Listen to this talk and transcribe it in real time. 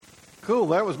cool.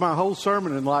 That was my whole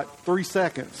sermon in like 3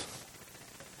 seconds.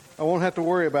 I won't have to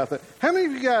worry about that. How many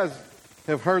of you guys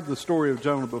have heard the story of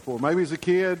Jonah before? Maybe as a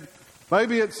kid.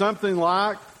 Maybe it's something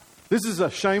like, this is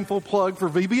a shameful plug for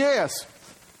VBS.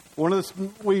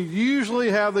 We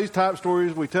usually have these type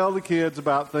stories. We tell the kids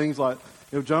about things like,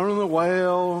 Jonah and the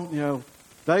whale,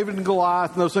 David and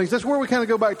Goliath and those things. That's where we kind of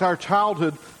go back to our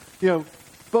childhood,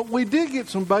 But we did get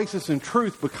some basis in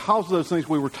truth because of those things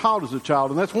we were taught as a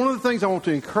child. And that's one of the things I want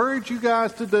to encourage you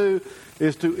guys to do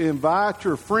is to invite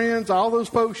your friends, all those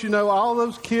folks all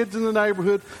those kids in the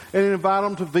neighborhood, and invite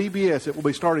them to VBS. It will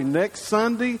be starting next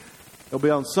Sunday. It'll be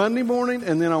on Sunday morning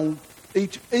and then on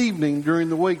each evening during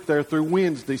the week there through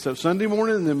Wednesday. So Sunday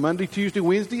morning and then Monday, Tuesday,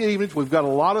 Wednesday evenings. We've got a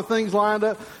lot of things lined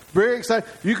up. Very excited.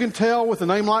 You can tell with a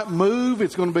name like Move,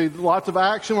 it's going to be lots of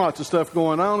action, lots of stuff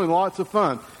going on, and lots of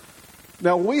fun.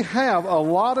 Now, we have a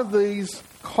lot of these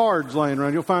cards laying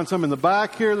around. You'll find some in the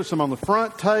back here. There's some on the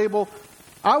front table.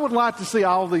 I would like to see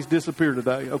all of these disappear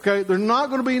today, okay? They're not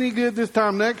going to be any good this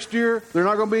time next year. They're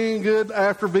not going to be any good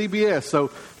after VBS. So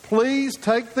please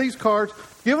take these cards,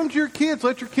 give them to your kids.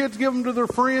 Let your kids give them to their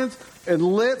friends, and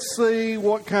let's see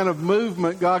what kind of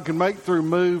movement God can make through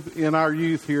Move in our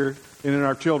youth here and in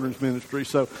our children's ministry.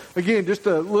 So, again, just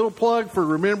a little plug for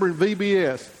remembering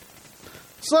VBS.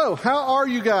 So, how are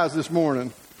you guys this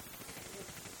morning?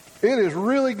 It is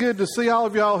really good to see all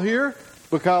of y'all here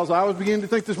because I was beginning to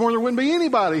think this morning there wouldn't be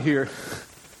anybody here.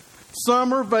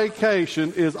 Summer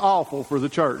vacation is awful for the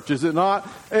church, is it not?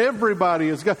 Everybody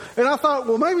is going. And I thought,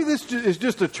 well, maybe this is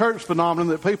just a church phenomenon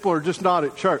that people are just not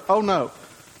at church. Oh, no.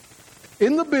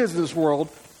 In the business world,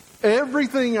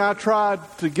 everything I tried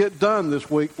to get done this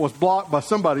week was blocked by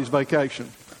somebody's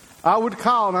vacation. I would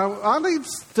call, and I need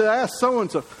to ask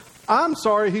so-and-so, I'm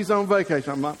sorry, he's on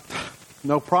vacation. I'm like,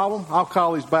 no problem. I'll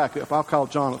call his backup. I'll call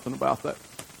Jonathan about that.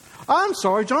 I'm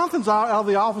sorry, Jonathan's out of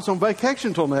the office on vacation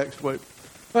until next week.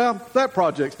 Well, that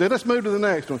project's dead. Let's move to the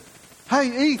next one.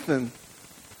 Hey, Ethan,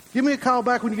 give me a call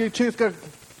back when you get a chance. Got a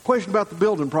question about the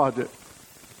building project.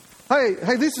 Hey,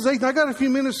 this is Ethan. I got a few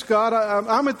minutes, Scott.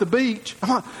 I'm at the beach. I'm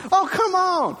like, oh, come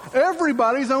on.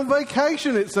 Everybody's on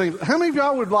vacation, it seems. How many of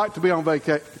y'all would like to be on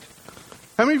vacation?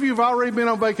 How many of you have already been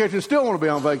on vacation and still want to be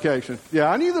on vacation? Yeah,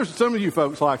 I knew there's some of you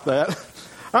folks like that.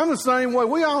 I'm the same way.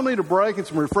 We all need a break and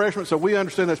some refreshment, so we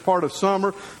understand that's part of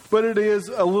summer. But it is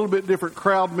a little bit different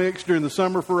crowd mix during the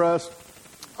summer for us.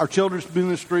 Our children's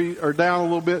ministry are down a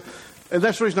little bit. And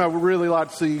that's the reason I would really like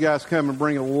to see you guys come and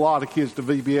bring a lot of kids to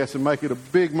VBS and make it a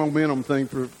big momentum thing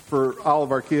for all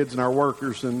of our kids and our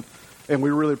workers. And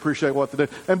we really appreciate what they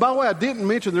do. And by the way, I didn't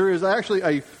mention there is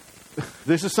actually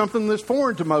this is something that's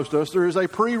foreign to most of us. There is a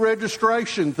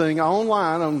pre-registration thing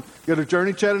online. Go to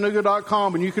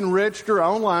journeychattanooga.com and you can register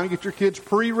online, get your kids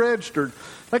pre-registered.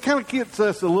 That kind of gets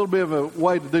us a little bit of a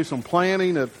way to do some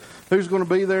planning of who's going to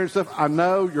be there and stuff. I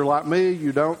know you're like me.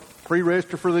 You don't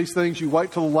pre-register for these things. You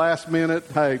wait till the last minute.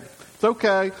 Hey, it's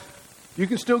okay. You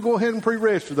can still go ahead and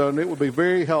pre-register, though, and it would be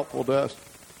very helpful to us.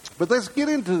 But let's get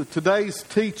into today's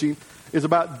teaching. Is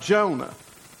about Jonah.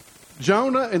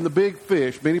 Jonah and the big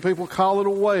fish. Many people call it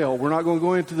a whale. We're not going to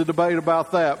go into the debate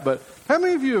about that. But how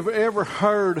many of you have ever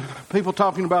heard people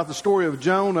talking about the story of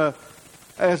Jonah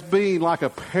as being like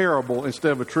a parable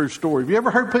instead of a true story? Have you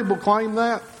ever heard people claim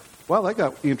that? Well, that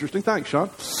got interesting. Thanks, Sean.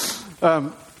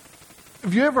 Have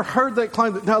you ever heard that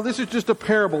claim that, no, this is just a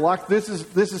parable, like this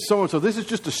is so-and-so. This is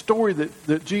just a story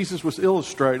that Jesus was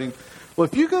illustrating. Well,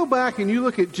 if you go back and you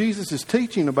look at Jesus'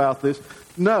 teaching about this,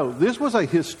 no, this was a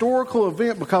historical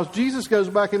event because Jesus goes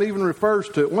back and even refers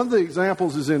to it. One of the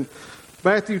examples is in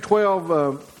Matthew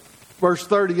 12, verse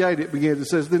 38, it begins. It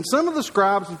says, then some of the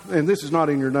scribes, and this is not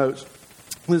in your notes,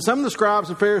 then some of the scribes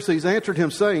and Pharisees answered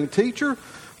him, saying, Teacher,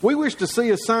 we wish to see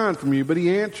a sign from you. But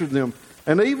he answered them,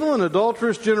 an evil and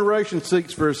adulterous generation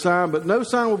seeks for a sign, but no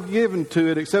sign will be given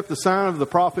to it except the sign of the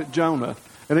prophet Jonah.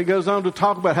 And it goes on to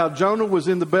talk about how Jonah was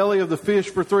in the belly of the fish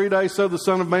for 3 days, so the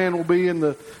Son of Man will be in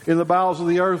the bowels of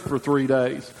the earth for 3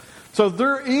 days. So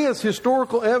there is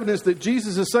historical evidence that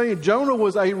Jesus is saying Jonah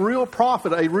was a real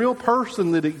prophet, a real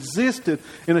person that existed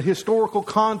in a historical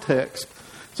context.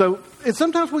 So and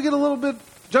sometimes we get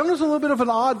Jonah's a little bit of an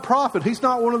odd prophet. He's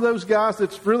not one of those guys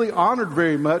that's really honored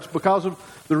very much because of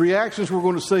the reactions we're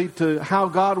going to see to how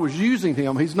God was using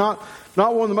him. He's not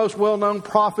one of the most well-known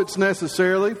prophets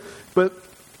necessarily, but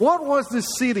what was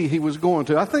this city he was going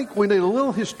to? I think we need a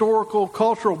little historical,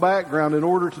 cultural background in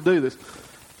order to do this.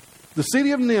 The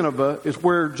city of Nineveh is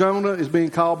where Jonah is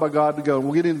being called by God to go. And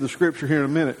we'll get into the scripture here in a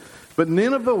minute. But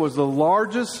Nineveh was the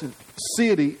largest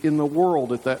city in the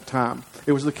world at that time.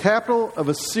 It was the capital of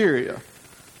Assyria.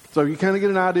 So you kind of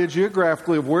get an idea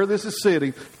geographically of where this is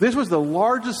sitting. This was the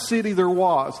largest city there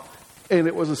was. and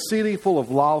it was a city full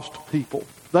of lost people.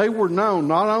 They were known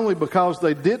not only because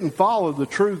they didn't follow the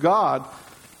true God,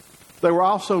 they were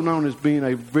also known as being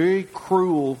a very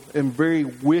cruel and very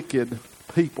wicked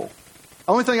people.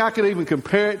 Only thing I could even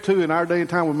compare it to in our day and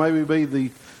time would maybe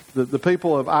be the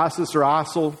people of ISIS or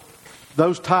ISIL.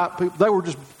 Those type people, they were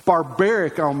just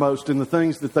barbaric almost in the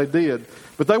things that they did.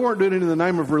 But they weren't doing it in the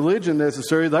name of religion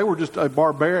necessarily. They were just a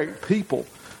barbaric people.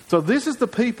 So this is the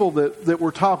people that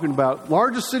we're talking about.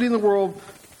 Largest city in the world,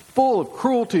 full of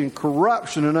cruelty and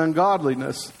corruption and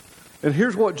ungodliness. And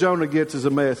here's what Jonah gets as a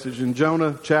message in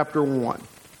Jonah chapter 1.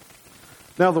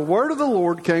 Now the word of the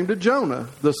Lord came to Jonah,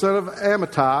 the son of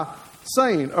Amittai,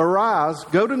 saying, Arise,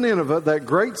 go to Nineveh, that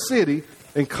great city,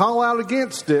 and call out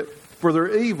against it, for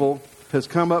their evil has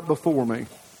come up before me.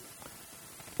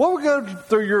 What would go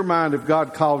through your mind if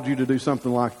God called you to do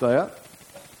something like that?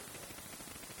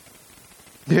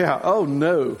 Yeah, oh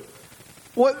no.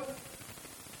 What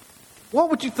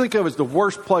would you think of as the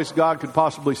worst place God could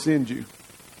possibly send you?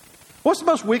 What's the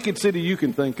most wicked city you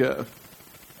can think of?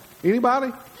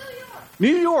 Anybody?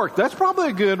 New York. That's probably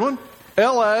a good one.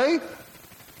 L.A.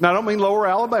 No, I don't mean Lower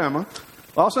Alabama.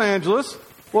 Los Angeles.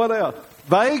 What else?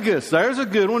 Vegas. There's a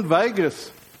good one.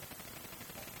 Vegas.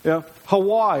 Yeah.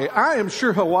 Hawaii. I am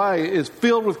sure Hawaii is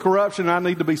filled with corruption. I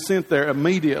need to be sent there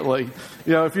immediately.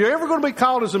 You know, if you're ever going to be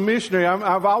called as a missionary,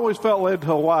 I've always felt led to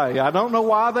Hawaii. I don't know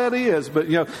why that is, but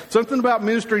you know, something about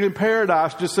ministering in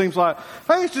paradise just seems like,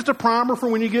 hey, it's just a primer for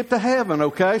when you get to heaven,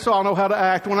 okay? So I'll know how to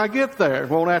act when I get there.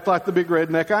 Won't act like the big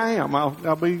redneck I am.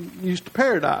 I'll be used to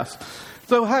paradise.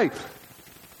 So hey,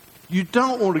 you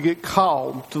don't want to get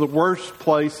called to the worst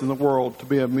place in the world to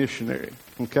be a missionary,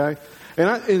 okay?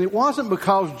 And it wasn't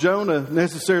because Jonah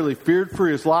necessarily feared for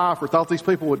his life or thought these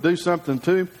people would do something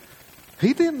to him.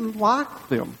 He didn't like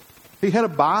them. He had a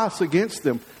bias against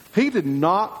them. He did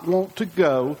not want to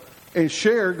go and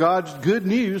share God's good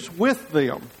news with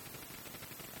them.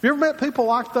 Have you ever met people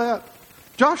like that?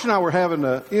 Josh and I were having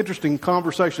an interesting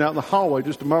conversation out in the hallway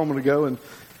just a moment ago, and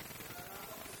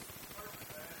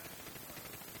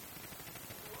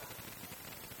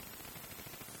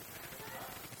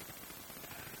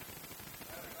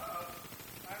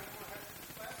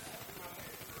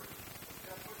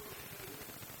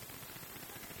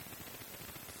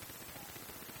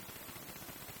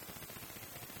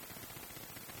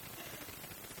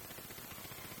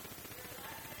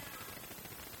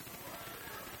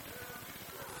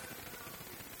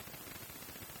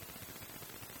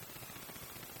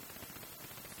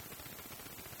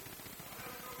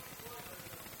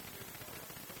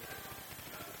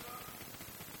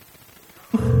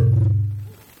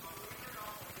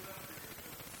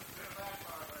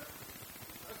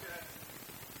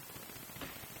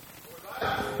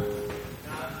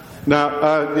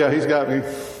now, yeah, he's got me.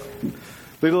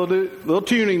 Little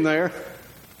tuning there.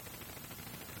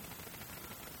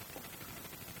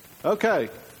 Okay.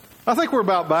 I think we're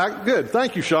about back. Good.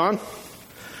 Thank you, Sean.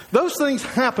 Those things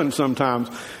happen sometimes.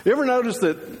 You ever notice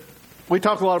that we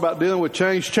talk a lot about dealing with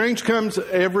change? Change comes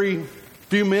every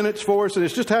few minutes for us, and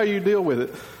it's just how you deal with it.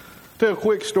 I'll tell you a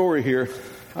quick story here.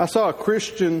 I saw a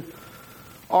Christian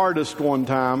artist one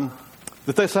time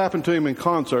that this happened to him in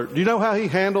concert. Do you know how he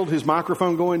handled his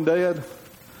microphone going dead?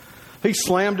 He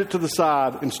slammed it to the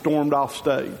side and stormed off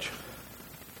stage.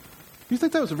 You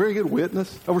think that was a very good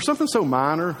witness over something so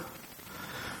minor?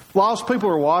 Lost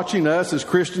people are watching us as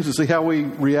Christians to see how we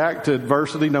react to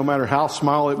adversity, no matter how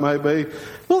small it may be.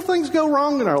 Well, things go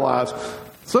wrong in our lives.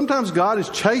 Sometimes God is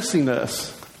chasing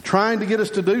us, trying to get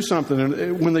us to do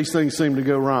something when these things seem to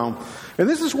go wrong. And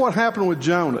this is what happened with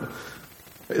Jonah.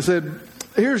 It said,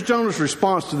 here's Jonah's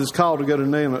response to this call to go to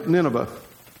Nineveh.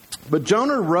 But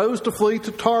Jonah rose to flee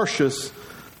to Tarshish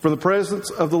from the presence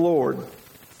of the Lord.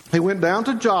 He went down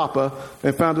to Joppa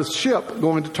and found a ship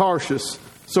going to Tarshish.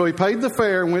 So he paid the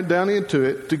fare and went down into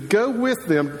it to go with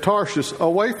them to Tarshish,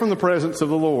 away from the presence of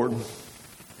the Lord.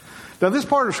 Now, this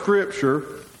part of Scripture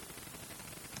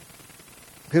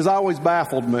has always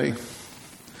baffled me.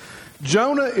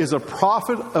 Jonah is a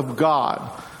prophet of God.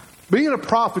 Being a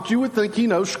prophet, you would think he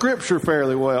knows Scripture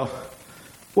fairly well.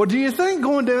 Well, do you think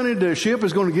going down into a ship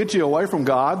is going to get you away from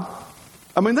God?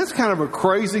 I mean, that's kind of a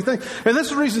crazy thing. And that's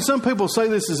the reason some people say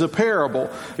this is a parable,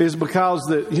 is because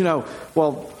that,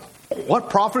 well, what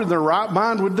prophet in their right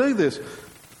mind would do this?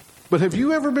 But have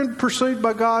you ever been pursued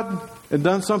by God and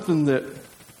done something that,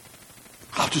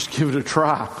 I'll just give it a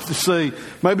try to see,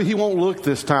 maybe he won't look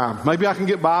this time. Maybe I can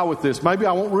get by with this. Maybe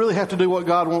I won't really have to do what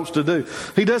God wants to do.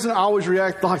 He doesn't always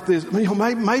react like this.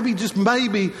 Maybe, just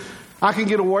maybe, I can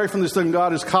get away from this thing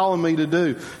God is calling me to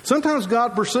do. Sometimes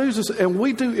God pursues us and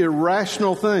we do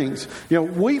irrational things.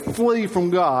 We flee from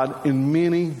God in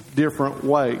many different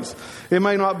ways. It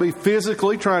may not be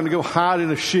physically trying to go hide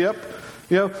in a ship.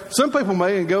 Some people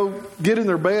may go get in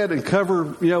their bed and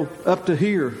cover, up to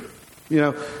here.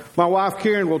 My wife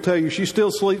Karen will tell you she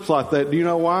still sleeps like that. Do you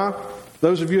know why?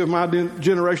 Those of you of my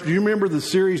generation, do you remember the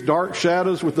series Dark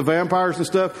Shadows with the vampires and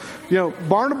stuff?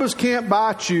 Barnabas can't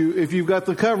bite you if you've got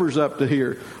the covers up to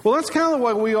here. Well, that's kind of the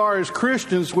way we are as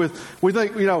Christians. We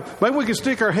think, maybe we can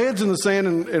stick our heads in the sand,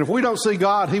 and if we don't see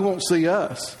God, He won't see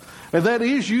us. And that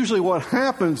is usually what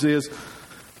happens. Is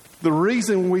the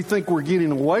reason we think we're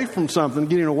getting away from something,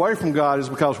 getting away from God, is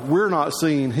because we're not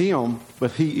seeing Him,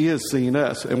 but He is seeing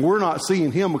us. And we're not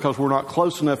seeing Him because we're not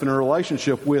close enough in a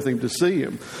relationship with Him to see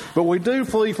Him. But we do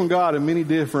flee from God in many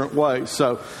different ways.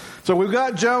 So we've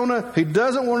got Jonah. He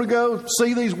doesn't want to go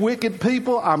see these wicked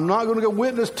people. I'm not going to go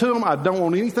witness to them. I don't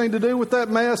want anything to do with that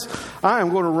mess. I am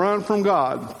going to run from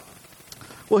God.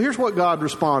 Well, here's what God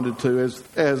responded to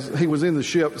as he was in the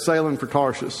ship sailing for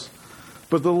Tarshish.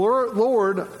 But the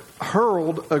Lord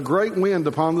hurled a great wind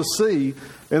upon the sea,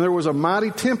 and there was a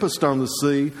mighty tempest on the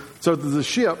sea, so that the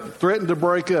ship threatened to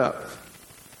break up.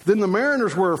 Then the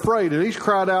mariners were afraid, and each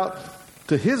cried out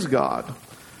to his God.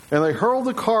 And they hurled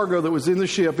the cargo that was in the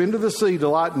ship into the sea to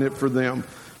lighten it for them.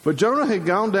 But Jonah had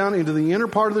gone down into the inner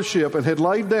part of the ship and had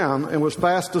laid down and was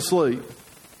fast asleep.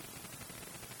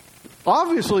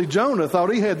 Obviously, Jonah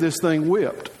thought he had this thing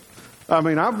whipped.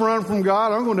 I've run from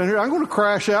God. I'm going down here. I'm going to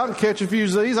crash out and catch a few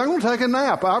Z's. I'm going to take a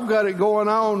nap. I've got it going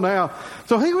on now.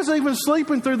 So he was even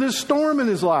sleeping through this storm in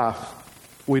his life.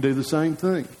 We do the same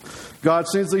thing. God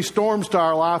sends these storms to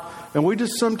our life, and we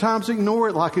just sometimes ignore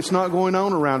it like it's not going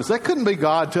on around us. That couldn't be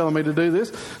God telling me to do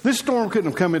this. This storm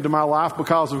couldn't have come into my life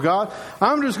because of God.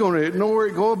 I'm just going to ignore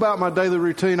it, go about my daily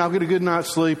routine. I'll get a good night's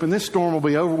sleep, and this storm will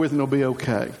be over with, and it'll be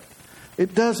okay.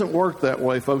 It doesn't work that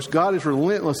way, folks. God is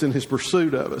relentless in His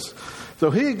pursuit of us. So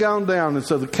he had gone down, and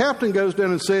so the captain goes down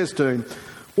and says to him,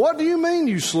 "What do you mean,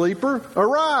 you sleeper?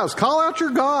 Arise, call out your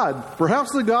God.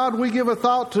 Perhaps the God will give a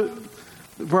thought to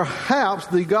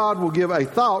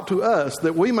us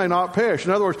that we may not perish."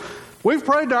 In other words, we've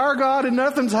prayed to our God and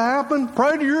nothing's happened.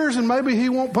 Pray to yours and maybe He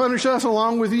won't punish us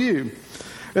along with you.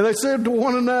 And they said to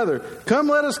one another, "Come,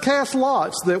 let us cast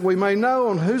lots, that we may know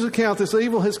on whose account this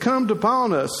evil has come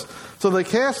upon us." So they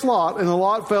cast lot, and the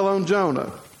lot fell on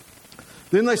Jonah.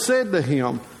 Then they said to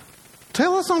him,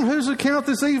 "Tell us on whose account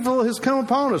this evil has come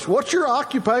upon us. What's your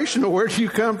occupation, or where do you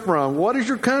come from? What is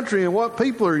your country, and what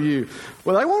people are you?"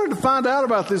 Well, they wanted to find out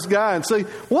about this guy and see,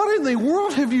 what in the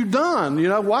world have you done?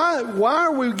 Why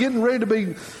are we getting ready to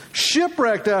be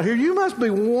shipwrecked out here? You must be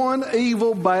one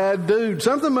evil, bad dude.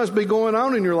 Something must be going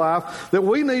on in your life that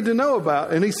we need to know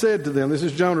about. And he said to them, this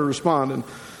is Jonah responding,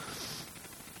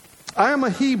 "I am a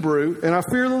Hebrew, and I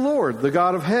fear the Lord, the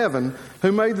God of heaven,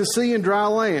 who made the sea and dry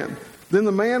land." Then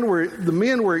the men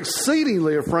were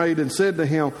exceedingly afraid and said to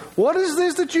him, "What is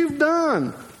this that you've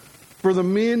done?" For the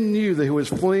men knew that he was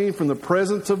fleeing from the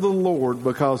presence of the Lord,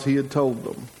 because he had told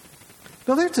them.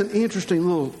 Now that's an interesting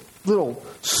little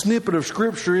snippet of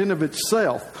Scripture in of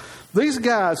itself. These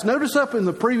guys, notice up in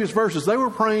the previous verses, they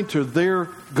were praying to their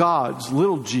gods,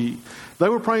 little g. They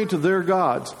were praying to their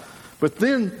gods. But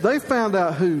then they found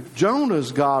out who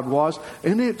Jonah's God was,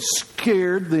 and it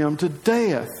scared them to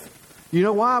death. You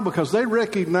know why? Because they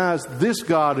recognized this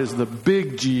God is the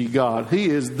big G God. He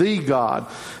is the God.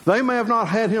 They may have not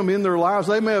had Him in their lives.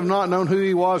 They may have not known who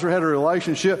He was or had a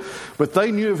relationship, but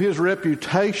they knew of His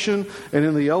reputation and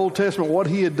in the Old Testament what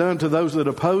He had done to those that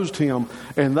opposed Him,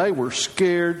 and they were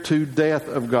scared to death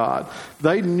of God.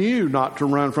 They knew not to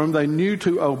run from Him. They knew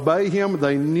to obey Him.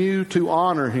 They knew to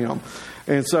honor Him.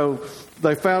 And so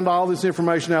they found all this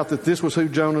information out that this was who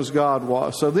Jonah's God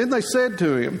was. So then they said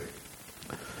to him,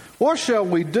 "What shall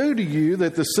we do to you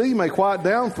that the sea may quiet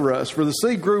down for us?" For the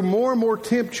sea grew more and more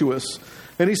tempestuous.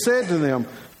 And he said to them,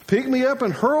 "Pick me up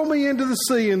and hurl me into the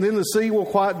sea, and then the sea will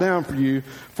quiet down for you.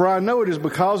 For I know it is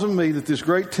because of me that this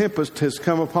great tempest has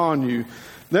come upon you."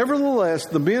 Nevertheless,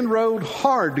 the men rowed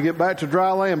hard to get back to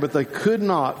dry land, but they could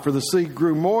not, for the sea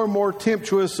grew more and more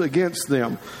tempestuous against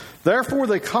them. Therefore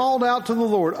they called out to the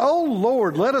Lord, "O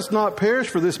Lord, let us not perish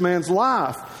for this man's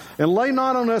life, and lay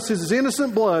not on us his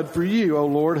innocent blood, for you, O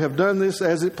Lord, have done this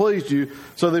as it pleased you."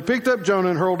 So they picked up Jonah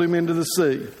and hurled him into the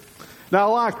sea. Now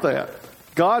I like that.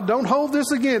 God, don't hold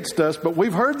this against us, but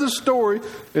we've heard the story,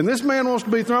 and this man wants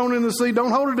to be thrown in the sea. Don't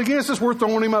hold it against us. We're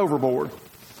throwing him overboard.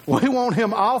 We want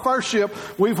him off our ship.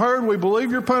 We've heard, we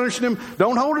believe you're punishing him.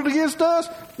 Don't hold it against us.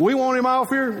 We want him off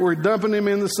here. We're dumping him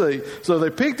in the sea. So they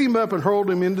picked him up and hurled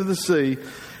him into the sea.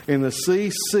 and the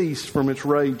sea ceased from its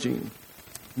raging.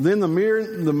 Then the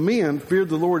men feared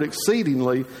the Lord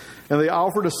exceedingly, and they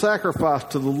offered a sacrifice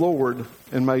to the Lord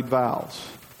and made vows.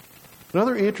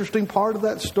 Another interesting part of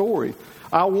that story.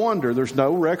 I wonder, there's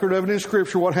no record of it in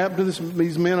Scripture, what happened to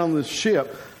these men on this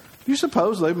ship. Do you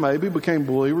suppose they maybe became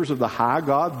believers of the high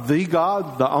God,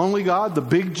 the only God, the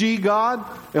big G God?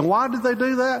 And why did they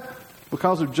do that?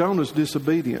 Because of Jonah's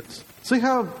disobedience. See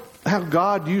how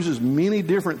God uses many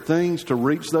different things to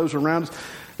reach those around us?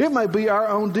 It may be our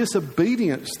own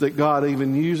disobedience that God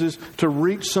even uses to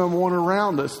reach someone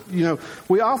around us. You know,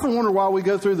 we often wonder why we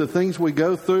go through the things we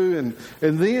go through,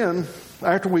 and then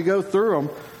after we go through them,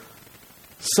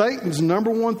 Satan's number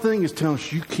one thing is telling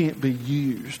us you can't be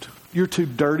used. You're too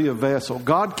dirty a vessel.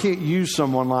 God can't use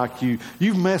someone like you.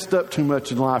 You've messed up too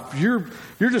much in life. You're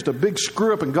just a big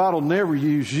screw up and God will never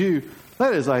use you.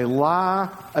 That is a lie,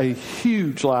 a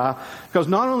huge lie. Because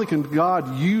not only can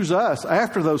God use us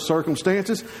after those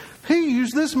circumstances, He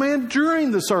used this man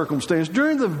during the circumstance.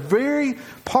 During the very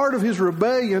part of his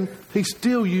rebellion, He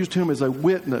still used him as a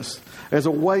witness, as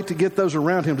a way to get those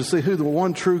around him to see who the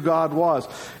one true God was.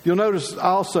 You'll notice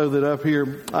also that up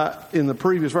here in the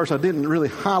previous verse, I didn't really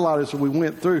highlight it as we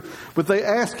went through, but they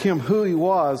asked him who he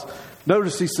was.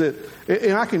 Notice he said,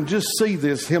 and I can just see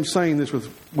this, him saying this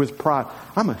with pride,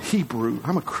 I'm a Hebrew,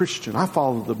 I'm a Christian, I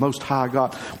follow the Most High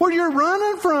God. Well, you're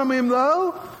running from Him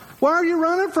though. Why are you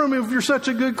running from Him if you're such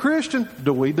a good Christian?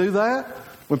 Do we do that?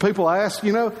 When people ask,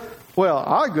 well,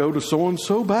 I go to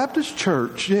so-and-so Baptist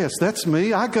church. Yes, that's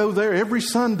me. I go there every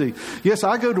Sunday. Yes,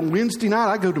 I go to Wednesday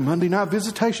night. I go to Monday night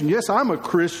visitation. Yes, I'm a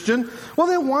Christian. Well,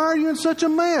 then why are you in such a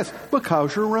mess?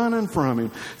 Because you're running from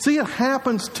Him. See, it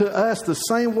happens to us the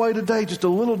same way today, just a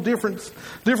little different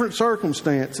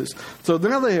circumstances. So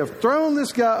now they have thrown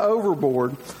this guy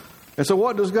overboard. And so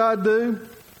what does God do?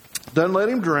 Doesn't let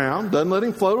him drown. Doesn't let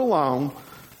him float along.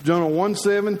 Jonah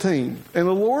 1:17. And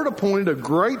the Lord appointed a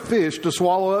great fish to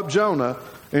swallow up Jonah,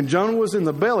 and Jonah was in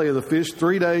the belly of the fish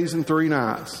 3 days and 3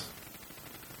 nights.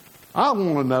 I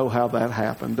want to know how that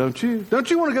happened, don't you? Don't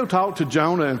you want to go talk to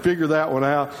Jonah and figure that one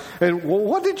out? And well,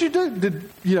 what did you do?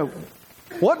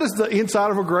 What does the inside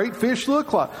of a great fish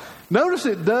look like? Notice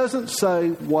it doesn't say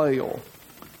whale.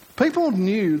 People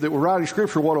knew that were writing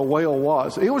Scripture what a whale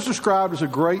was. It was described as a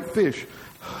great fish.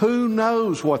 Who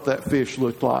knows what that fish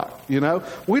looked like?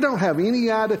 We don't have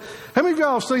any idea. How many of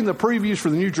y'all have seen the previews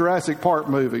for the new Jurassic Park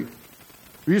movie?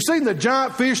 Have you seen the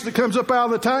giant fish that comes up out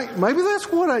of the tank? Maybe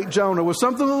that's what ate Jonah, was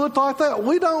something that looked like that.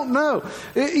 We don't know.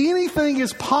 Anything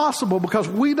is possible because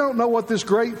we don't know what this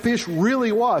great fish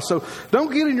really was. So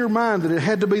don't get in your mind that it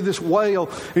had to be this whale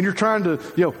and you're trying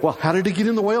to, well, how did he get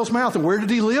in the whale's mouth and where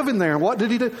did he live in there and what did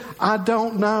he do? I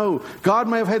don't know. God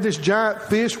may have had this giant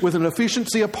fish with an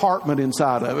efficiency apartment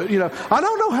inside of it. I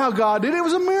don't know how God did it. It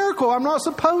was a miracle. I'm not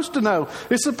supposed to know.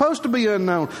 It's supposed to be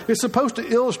unknown. It's supposed to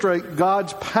illustrate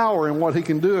God's power and what He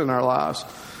can do in our lives.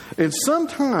 And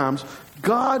sometimes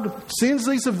God sends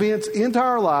these events into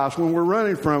our lives when we're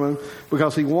running from Him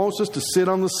because He wants us to sit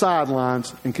on the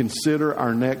sidelines and consider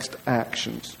our next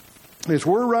actions. As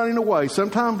we're running away,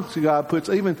 sometimes God puts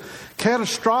even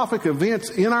catastrophic events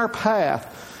in our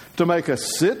path to make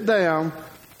us sit down,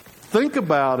 think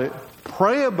about it,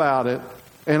 pray about it,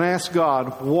 and ask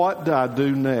God, what do I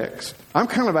do next? I'm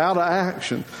kind of out of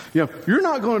action. You're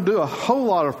not going to do a whole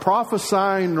lot of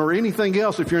prophesying or anything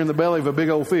else if you're in the belly of a big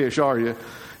old fish, are you?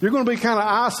 You're going to be kind of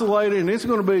isolated, and it's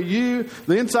going to be you,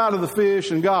 the inside of the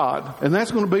fish, and God. And that's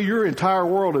going to be your entire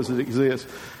world as it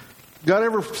exists. God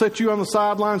ever set you on the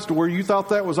sidelines to where you thought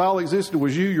that was all existed,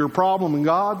 was you, your problem, and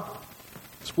God?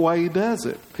 That's the way He does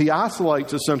it. He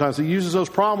isolates us sometimes. He uses those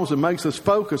problems and makes us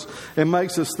focus and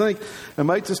makes us think and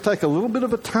makes us take a little bit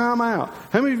of a time out.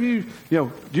 How many of you,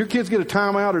 do your kids get a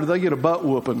time out or do they get a butt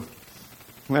whooping?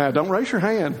 Now, don't raise your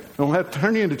hand. Don't have to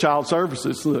turn you into child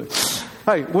services. Look.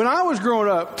 Hey, when I was growing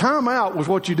up, time out was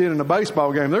what you did in a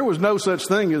baseball game. There was no such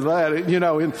thing as that.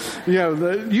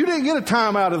 You didn't get a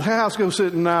time out of the house, go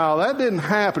sit. No, that didn't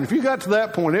happen. If you got to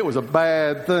that point, it was a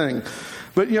bad thing.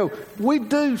 But, we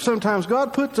do sometimes.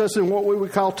 God puts us in what we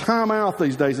would call time out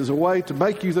these days as a way to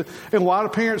make you... And why do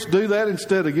parents do that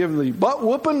instead of giving the butt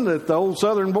whooping that the old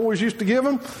Southern boys used to give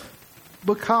them?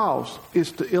 Because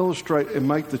it's to illustrate and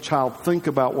make the child think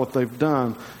about what they've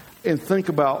done and think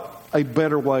about a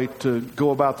better way to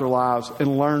go about their lives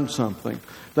and learn something.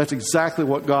 That's exactly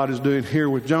what God is doing here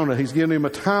with Jonah. He's giving him a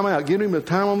time out, giving him a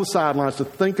time on the sidelines to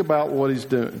think about what he's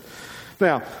doing.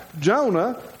 Now,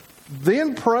 Jonah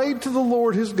then prayed to the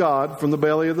Lord his God from the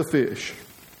belly of the fish.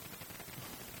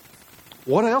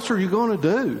 What else are you going to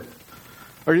do?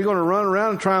 Are you going to run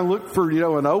around and try and look for,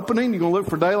 an opening? You're going to look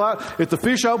for daylight? If the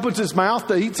fish opens its mouth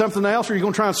to eat something else, are you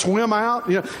going to try and swim out?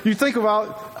 You think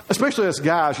about, especially us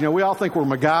guys, we all think we're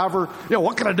MacGyver.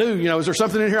 What can I do? Is there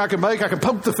something in here I can make? I can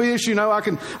poke the fish, I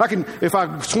can, if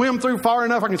I swim through far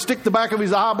enough, I can stick the back of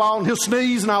his eyeball and he'll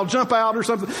sneeze and I'll jump out or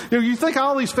something. You think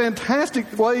all these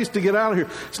fantastic ways to get out of here.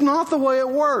 It's not the way it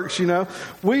works,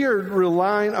 We are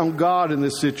relying on God in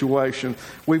this situation.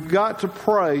 We've got to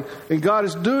pray, and God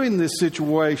is doing this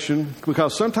situation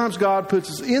because sometimes God puts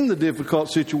us in the difficult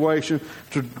situation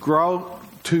to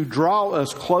draw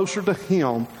us closer to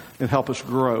Him and help us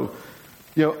grow.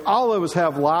 All of us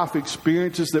have life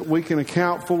experiences that we can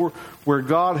account for where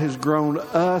God has grown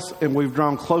us and we've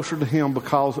drawn closer to Him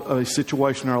because of a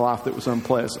situation in our life that was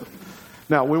unpleasant.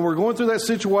 Now, when we're going through that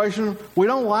situation, we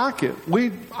don't like it.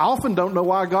 We often don't know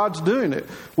why God's doing it.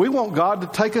 We want God to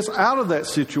take us out of that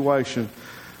situation.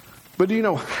 But do you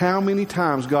know how many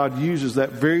times God uses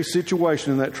that very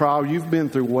situation and that trial you've been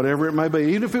through, whatever it may be,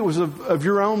 even if it was of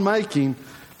your own making,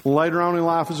 later on in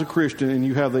life as a Christian, and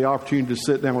you have the opportunity to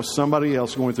sit down with somebody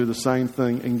else going through the same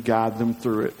thing and guide them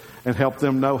through it and help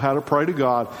them know how to pray to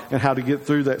God and how to get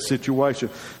through that situation.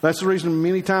 That's the reason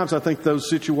many times I think those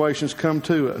situations come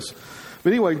to us.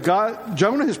 But anyway,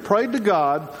 Jonah has prayed to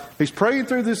God. He's praying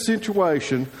through this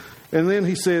situation. And then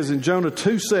he says in Jonah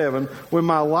 2:7, when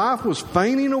my life was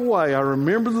fainting away, I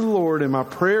remembered the Lord, and my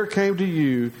prayer came to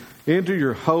you into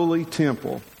your holy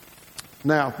temple.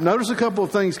 Now, notice a couple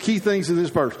of things, key things in this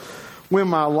verse. When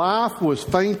my life was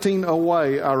fainting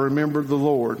away, I remembered the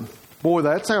Lord. Boy,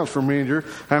 that sounds familiar.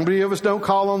 How many of us don't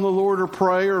call on the Lord or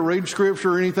pray or read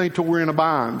Scripture or anything till we're in a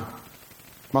bind?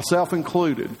 Myself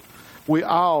included. We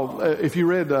all, if you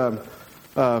read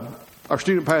our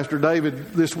student pastor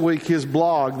David this week, his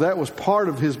blog, that was part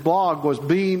of his blog, was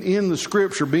being in the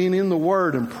Scripture, being in the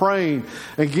Word and praying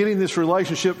and getting this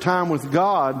relationship time with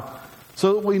God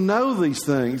so that we know these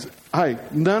things. Hey,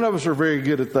 none of us are very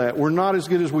good at that. We're not as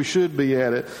good as we should be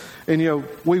at it. And,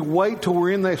 we wait till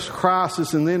we're in this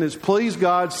crisis and then it's, please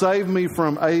God, save me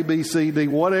from A, B, C, D,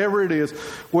 whatever it is,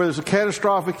 whether it's a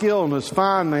catastrophic illness,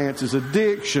 finances,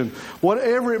 addiction,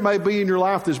 whatever it may be in your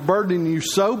life that's burdening you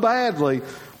so badly,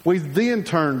 we then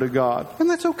turn to God. And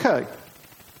that's okay.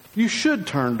 You should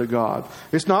turn to God.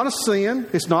 It's not a sin.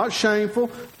 It's not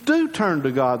shameful. Do turn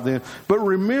to God then. But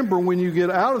remember, when you get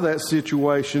out of that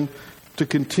situation, to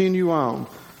continue on.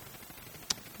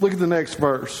 Look at the next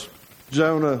verse.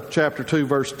 Jonah chapter 2,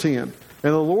 verse 10. And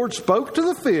the Lord spoke to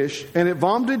the fish, and it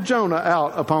vomited Jonah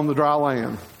out upon the dry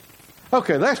land.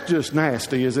 Okay, that's just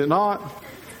nasty, is it not?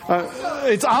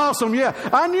 It's awesome, yeah.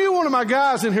 I knew one of my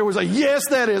guys in here was like, yes,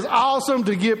 that is awesome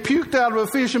to get puked out of a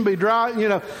fish and be dry.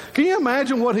 Can you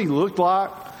imagine what he looked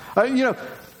like?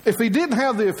 If he didn't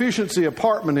have the efficiency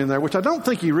apartment in there, which I don't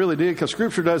think he really did because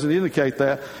Scripture doesn't indicate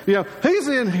that, he's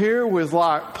in here with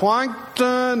like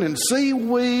plankton and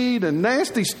seaweed and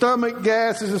nasty stomach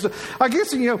gases and stuff. I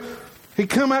guess, he'd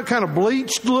come out kind of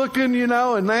bleached looking,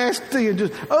 and nasty and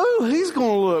just, he's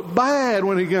going to look bad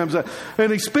when he comes out.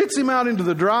 And he spits him out into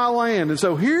the dry land. And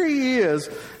so here he is,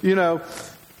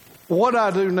 what I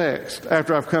do next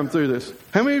after I've come through this.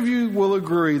 How many of you will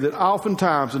agree that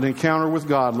oftentimes an encounter with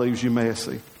God leaves you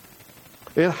messy?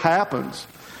 It happens.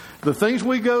 The things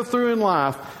we go through in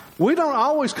life, we don't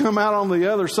always come out on the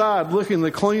other side looking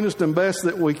the cleanest and best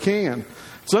that we can.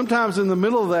 Sometimes in the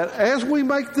middle of that, as we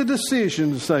make the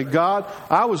decision to say, God,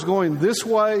 I was going this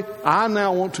way, I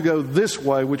now want to go this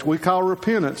way, which we call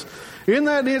repentance. In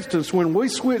that instance, when we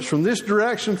switch from this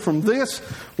direction, from this,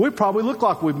 we probably look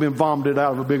like we've been vomited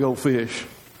out of a big old fish.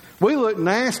 We look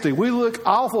nasty. We look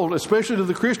awful, especially to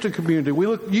the Christian community. We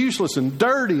look useless and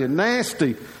dirty and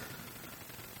nasty.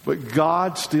 But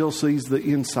God still sees the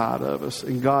inside of us,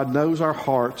 and God knows our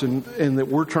hearts, and that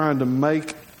we're trying to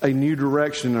make a new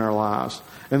direction in our lives.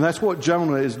 And that's what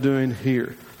Jonah is doing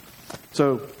here.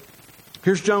 So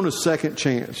here's Jonah's second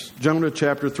chance. Jonah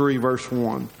chapter 3, verse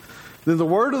 1. Then the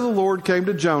word of the Lord came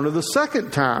to Jonah the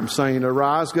second time, saying,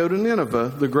 Arise, go to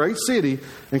Nineveh, the great city,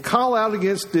 and call out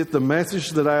against it the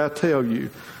message that I tell you.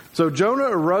 So Jonah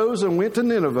arose and went to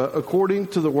Nineveh according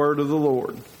to the word of the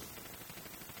Lord.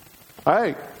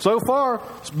 Hey, so far,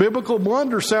 it's biblical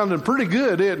blunder sounding pretty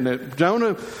good, isn't it?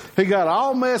 Jonah, he got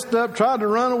all messed up, tried to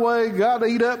run away, got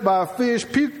eat up by a fish,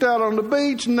 puked out on the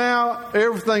beach. Now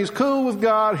everything's cool with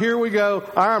God. Here we go.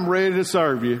 I'm ready to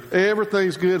serve you.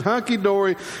 Everything's good,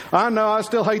 hunky-dory. I know I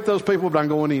still hate those people, but I'm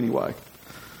going anyway.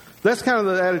 That's kind of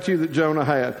the attitude that Jonah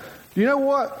had. You know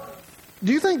what?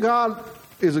 Do you think God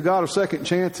is a God of second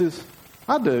chances?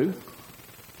 I do.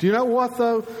 Do you know what,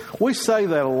 though? We say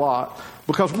that a lot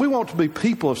because we want to be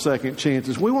people of second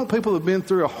chances. We want people who have been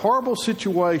through a horrible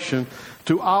situation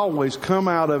to always come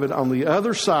out of it on the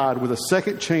other side with a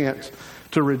second chance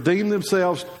to redeem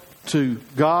themselves to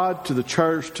God, to the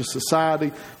church, to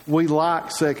society. We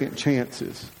like second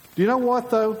chances. Do you know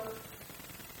what, though?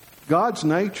 God's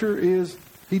nature is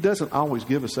He doesn't always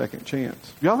give a second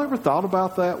chance. Y'all ever thought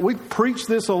about that? We preach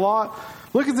this a lot.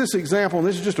 Look at this example, and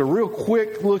this is just a real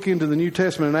quick look into the New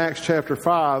Testament in Acts chapter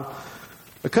 5.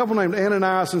 A couple named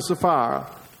Ananias and Sapphira.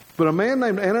 But a man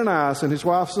named Ananias and his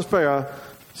wife Sapphira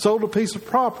sold a piece of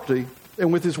property,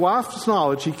 and with his wife's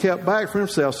knowledge, he kept back for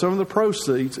himself some of the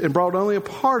proceeds and brought only a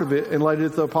part of it and laid it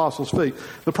at the apostles' feet.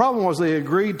 The problem was they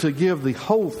agreed to give the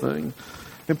whole thing.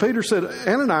 And Peter said,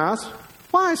 Ananias,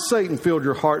 why has Satan filled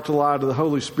your heart to lie to the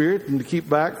Holy Spirit and to keep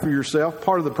back for yourself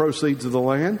part of the proceeds of the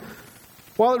land?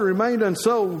 While it remained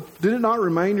unsold, did it not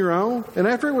remain your own? And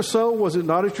after it was sold, was it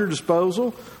not at your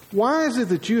disposal? Why is it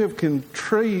that you have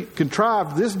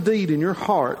contrived this deed in your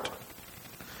heart?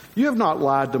 You have not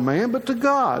lied to man, but to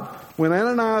God. When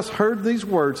Ananias heard these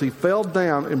words, he fell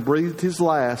down and breathed his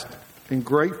last, and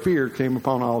great fear came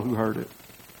upon all who heard it.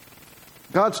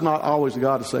 God's not always a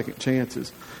God of second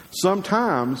chances.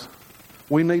 Sometimes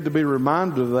we need to be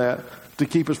reminded of that to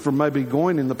keep us from maybe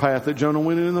going in the path that Jonah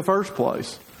went in the first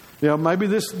place. You know, maybe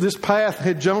this path,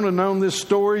 had Jonah known this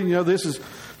story, you know, this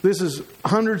is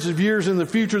hundreds of years in the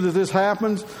future that this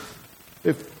happens.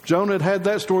 If Jonah had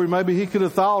that story, maybe he could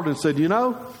have thought and said,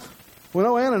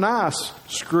 Ananias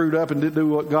screwed up and didn't do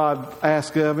what God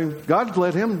asked of him. God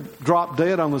let him drop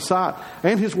dead on the side.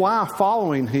 And his wife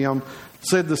following him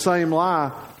said the same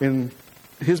lie, and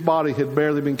his body had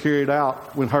barely been carried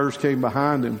out when hers came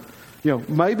behind him. You know,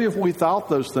 maybe if we thought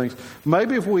those things,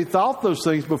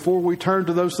 before we turn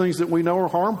to those things that we know are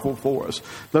harmful for us,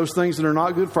 those things that are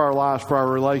not good for our lives, for our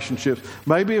relationships,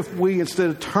 maybe if we,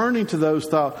 instead of turning to those,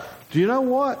 thought, do you know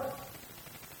what?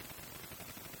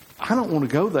 I don't want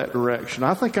to go that direction.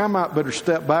 I think I might better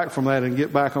step back from that and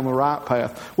get back on the right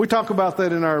path. We talk about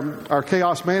that in our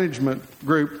chaos management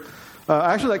group.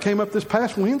 Actually, that came up this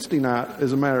past Wednesday night,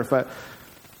 as a matter of fact.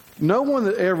 No one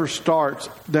that ever starts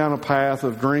down a path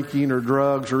of drinking or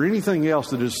drugs or anything else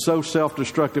that is so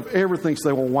self-destructive ever thinks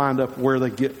they will wind up where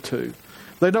they get to.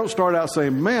 They don't start out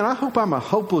saying, man, I hope I'm a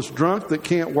hopeless drunk that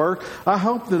can't work. I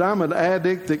hope that I'm an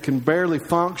addict that can barely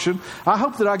function. I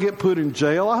hope that I get put in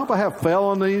jail. I hope I have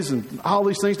felonies and all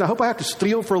these things. I hope I have to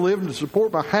steal for a living to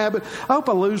support my habit. I hope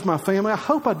I lose my family. I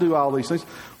hope I do all these things.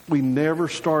 We never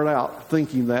start out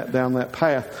thinking that down that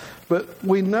path. But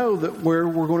we know that where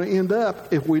we're going to end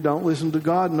up if we don't listen to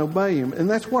God and obey Him. And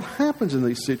that's what happens in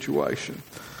these situations.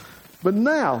 But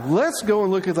now, let's go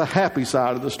and look at the happy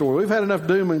side of the story. We've had enough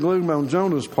doom and gloom on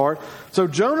Jonah's part. So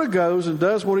Jonah goes and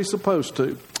does what he's supposed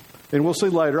to. And we'll see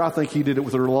later, I think he did it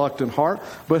with a reluctant heart.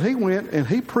 But he went and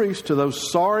he preached to those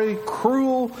sorry,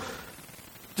 cruel,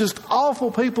 just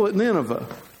awful people at Nineveh.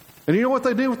 And you know what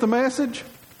they did with the message?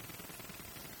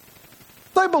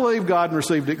 They believed God and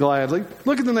received it gladly.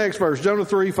 Look at the next verse, Jonah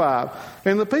 3:5.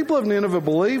 And the people of Nineveh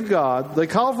believed God. They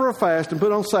called for a fast and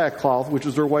put on sackcloth, which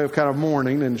is their way of kind of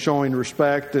mourning and showing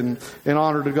respect and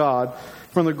honor to God,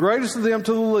 from the greatest of them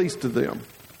to the least of them.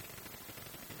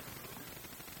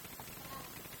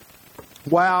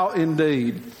 Wow,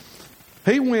 indeed.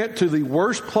 He went to the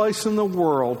worst place in the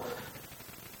world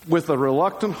with a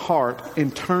reluctant heart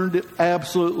and turned it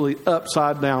absolutely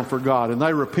upside down for God. And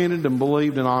they repented and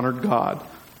believed and honored God.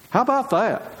 How about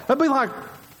that? That'd be like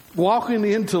walking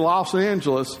into Los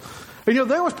Angeles. And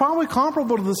that was probably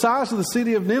comparable to the size of the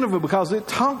city of Nineveh, because it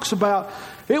talks about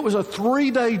it was a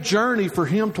 3-day journey for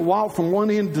him to walk from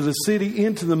one end of the city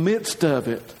into the midst of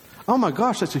it. Oh my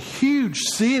gosh, that's a huge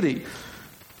city.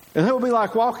 And it would be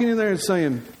like walking in there and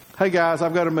saying, hey guys,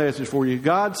 I've got a message for you.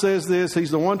 God says this.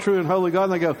 He's the one true and holy God.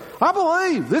 And they go, I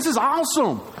believe. This is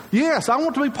awesome. Yes, I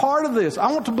want to be part of this. I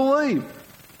want to believe.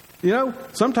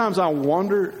 Sometimes I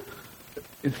wonder,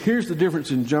 and here's the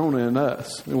difference in Jonah and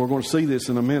us, and we're going to see this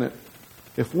in a minute.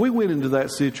 If we went into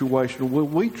that situation,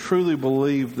 would we truly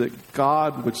believe that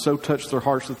God would so touch their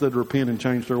hearts that they'd repent and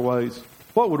change their ways?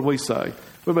 What would we say?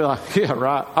 We'd be like, yeah,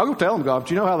 right. I'll go tell them, God,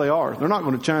 but you know how they are. They're not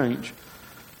going to change.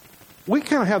 We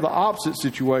kind of have the opposite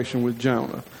situation with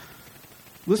Jonah.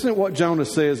 Listen to what Jonah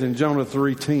says in Jonah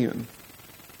 3:10.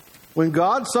 When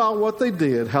God saw what they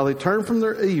did, how they turned from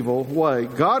their evil way,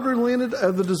 God relented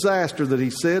of the disaster that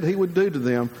He said He would do to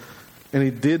them, and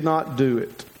He did not do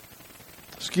it.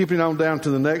 Skipping on down to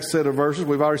the next set of verses,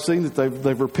 we've already seen that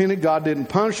they've repented. God didn't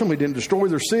punish them. He didn't destroy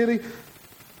their city.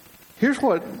 Here's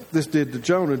what this did to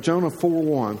Jonah. Jonah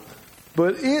 4:1.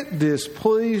 But it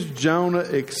displeased Jonah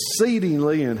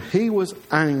exceedingly, and he was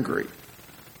angry.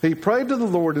 He prayed to the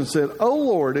Lord and said, O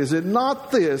Lord, is it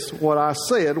not this what I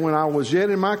said when I was yet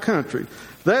in my country?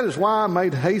 That is why I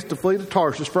made haste to flee to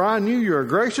Tarshish, for I knew you are a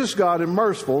gracious God and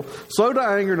merciful, slow to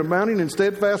anger and abounding in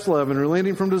steadfast love and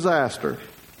relenting from disaster.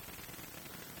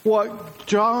 What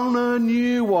Jonah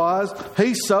knew was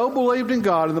he so believed in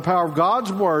God and the power of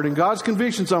God's word and God's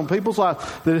convictions on people's lives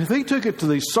that if he took it to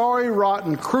these sorry,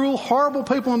 rotten, cruel, horrible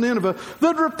people in Nineveh,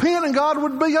 they'd repent and God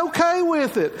would be okay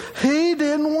with it. He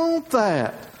didn't want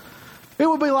that. It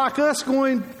would be like us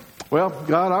going, well,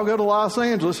 God, I'll go to Los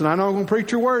Angeles and I know I'm going to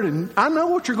preach your word and I know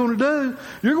what you're going to do.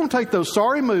 You're going to take those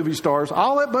sorry movie stars,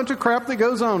 all that bunch of crap that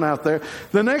goes on out there.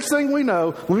 The next thing we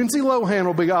know, Lindsay Lohan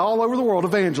will be all over the world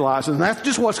evangelizing. And that's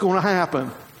just what's going to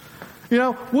happen. You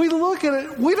know, we look at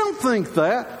it, we don't think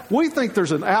that. We think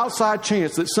there's an outside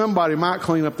chance that somebody might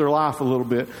clean up their life a little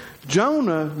bit.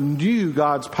 Jonah knew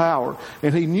God's power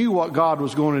and he knew what God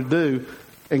was going to do.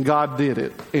 And God did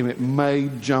it. And it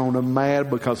made Jonah mad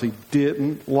because he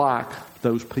didn't like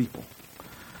those people.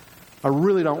 I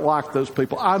really don't like those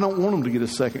people. I don't want them to get a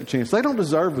second chance. They don't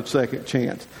deserve a second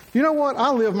chance. You know what?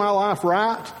 I live my life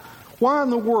right. Why in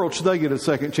the world should they get a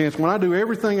second chance when I do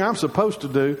everything I'm supposed to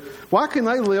do? Why can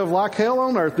they live like hell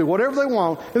on earth, do whatever they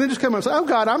want, and then just come and say, oh,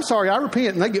 God, I'm sorry, I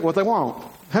repent, and they get what they want?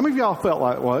 How many of y'all felt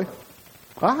that way?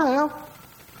 I have.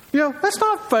 You know, that's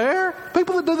not fair.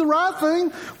 People that do the right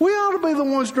thing, we ought to be the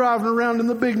ones driving around in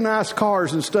the big, nice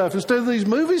cars and stuff instead of these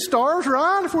movie stars,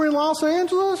 right? If we're in Los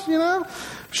Angeles, you know.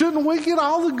 Shouldn't we get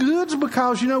all the goods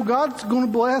because, you know, God's going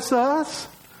to bless us?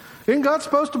 Isn't God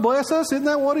supposed to bless us? Isn't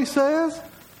that what he says?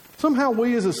 Somehow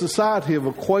we as a society have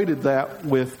equated that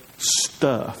with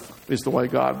stuff is the way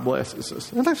God blesses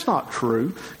us. And that's not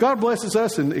true. God blesses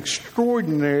us in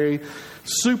extraordinary,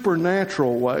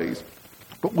 supernatural ways.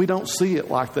 But we don't see it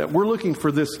like that. We're looking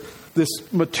for this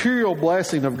material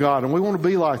blessing of God, and we want to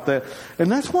be like that.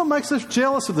 And that's what makes us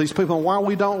jealous of these people and why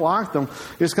we don't like them,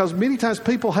 is because many times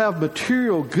people have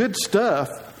material good stuff,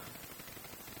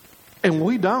 and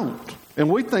we don't. And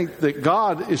we think that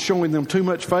God is showing them too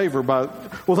much favor by,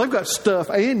 well, they've got stuff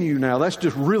and you now. That's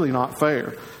just really not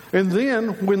fair. And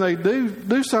then when they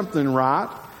do something right,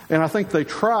 and I think they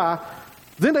try,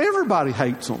 then everybody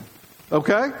hates them.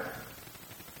 Okay?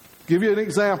 Give you an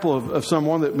example of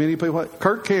someone that many people like,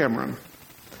 Kirk Cameron.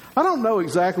 I don't know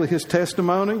exactly his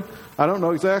testimony. I don't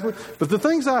know exactly. But the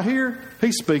things I hear,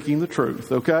 he's speaking the truth,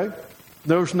 okay?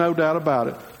 There's no doubt about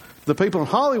it. The people in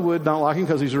Hollywood don't like him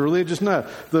because he's a religious nut.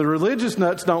 The religious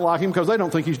nuts don't like him because they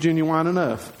don't think he's genuine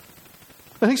enough.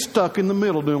 And he's stuck in the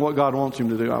middle doing what God wants him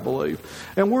to do, I believe.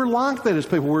 And we're like that as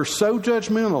people. We're so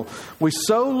judgmental. We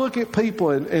so look at people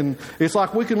and it's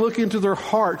like we can look into their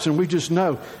hearts and we just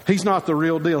know he's not the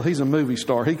real deal. He's a movie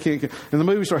star. He can't. And the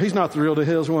movie star, he's not the real deal.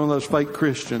 He's one of those fake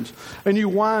Christians. And you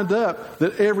wind up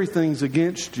that everything's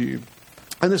against you.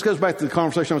 And this goes back to the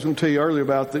conversation I was going to tell you earlier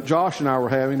about that Josh and I were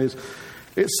having is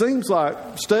it seems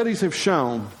like studies have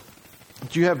shown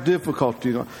that you have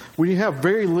difficulty. When you have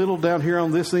very little down here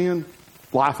on this end,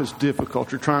 life is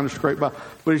difficult. You're trying to scrape by.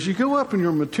 But as you go up and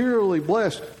you're materially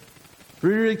blessed, you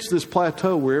reach this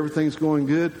plateau where everything's going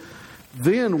good,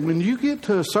 then when you get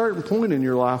to a certain point in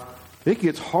your life, it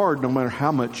gets hard no matter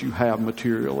how much you have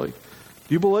materially.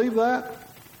 Do you believe that?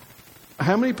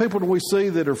 How many people do we see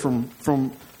that are from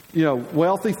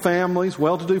wealthy families,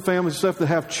 well-to-do families and stuff that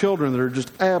have children that are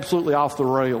just absolutely off the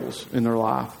rails in their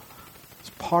life?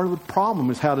 Part of the problem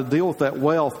is how to deal with that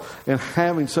wealth and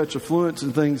having such affluence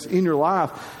and things in your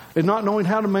life and not knowing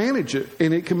how to manage it.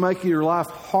 And it can make your life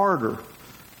harder.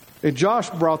 And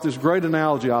Josh brought this great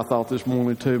analogy, I thought, this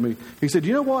morning to me. He said,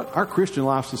 you know what? Our Christian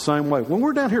life's the same way. When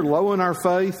we're down here low in our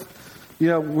faith, you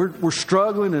know, we're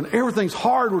struggling and everything's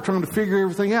hard. We're trying to figure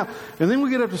everything out. And then we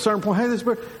get up to a certain point, hey, this is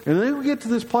better. And then we get to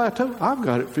this plateau. I've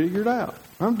got it figured out.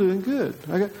 I'm doing good.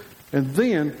 And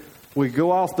then we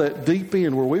go off that deep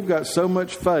end where we've got so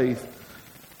much faith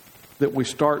that we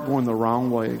start going the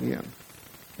wrong way again.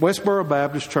 Westboro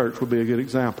Baptist Church would be a good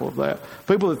example of that.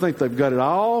 People that think they've got it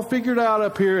all figured out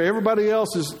up here, everybody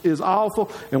else is awful,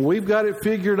 and we've got it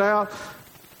figured out.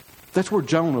 That's where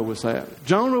Jonah was at.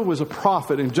 Jonah was a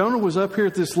prophet, and Jonah was up here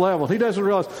at this level. He doesn't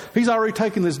realize he's already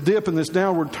taken this dip and this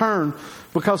downward turn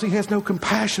because he has no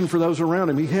compassion for those around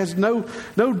him. He has no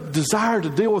desire to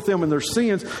deal with them and their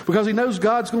sins because he knows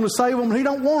God's going to save them, and he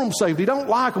don't want them saved. He don't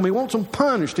like them. He wants them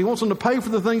punished. He wants them to pay for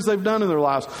the things they've done in their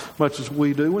lives, much as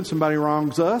we do when somebody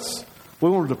wrongs us. We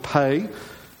want them to pay.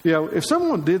 You know, if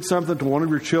someone did something to one of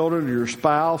your children or your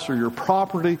spouse or your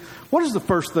property, what is the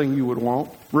first thing you would want?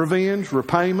 Revenge,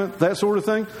 repayment, that sort of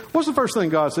thing? What's the first thing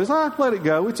God says? Let it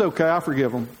go. It's okay. I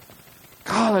forgive them.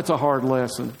 God, that's a hard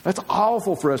lesson. That's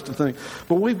awful for us to think.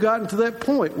 But we've gotten to that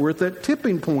point. We're at that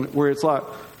tipping point where it's like,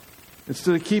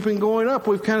 instead of keeping going up,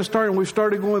 we've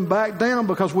started going back down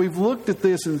because we've looked at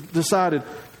this and decided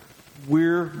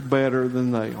we're better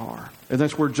than they are. And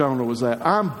that's where Jonah was at.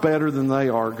 I'm better than they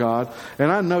are, God.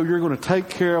 And I know you're going to take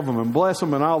care of them and bless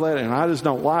them and all that. And I just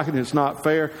don't like it. It's not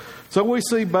fair. So we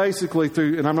see basically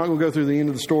through, and I'm not going to go through the end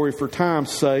of the story for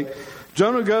time's sake,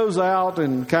 Jonah goes out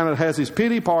and kind of has his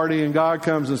pity party, and God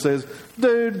comes and says,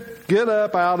 dude, get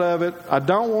up out of it. I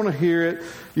don't want to hear it.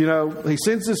 You know, he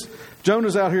sends this,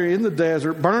 Jonah's out here in the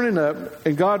desert, burning up,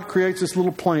 and God creates this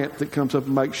little plant that comes up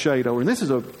and makes shade over. And this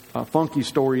is a funky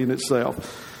story in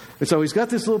itself. And so he's got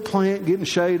this little plant getting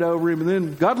shade over him, and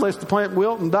then God lets the plant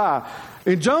wilt and die.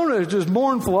 And Jonah is just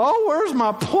mournful. Oh, where's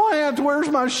my plant? Where's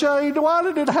my shade? Why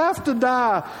did it have to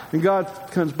die? And God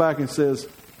comes back and says,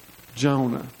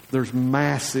 Jonah, there's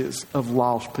masses of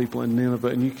lost people in Nineveh,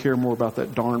 and you care more about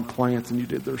that darn plant than you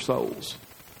did their souls.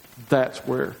 That's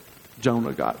where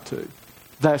Jonah got to.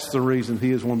 That's the reason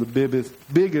he is one of the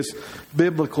biggest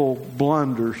biblical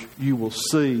blunders you will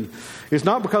see. It's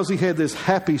not because he had this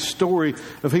happy story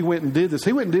of he went and did this.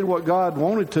 He went and did what God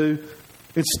wanted to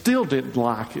and still didn't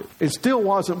like it. It still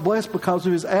wasn't blessed because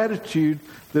of his attitude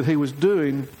that he was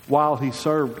doing while he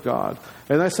served God.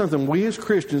 And that's something we as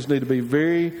Christians need to be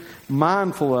very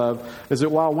mindful of, is that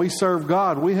while we serve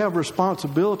God, we have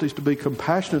responsibilities to be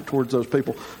compassionate towards those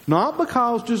people. Not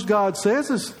because just God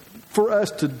says it's for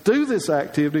us to do this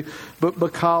activity, but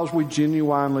because we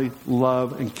genuinely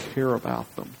love and care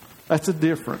about them. That's a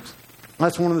difference.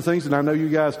 That's one of the things that I know you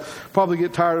guys probably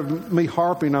get tired of me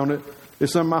harping on it,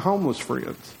 is some of my homeless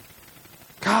friends.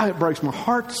 God, it breaks my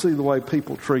heart to see the way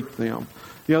people treat them.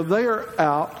 You know, they are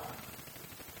out,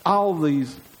 all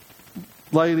these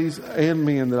ladies and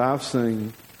men that I've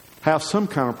seen have some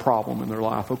kind of problem in their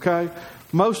life, okay?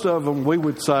 Most of them, we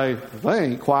would say, they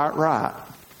ain't quite right,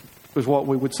 is what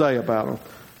we would say about them.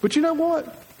 But you know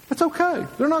what? That's okay.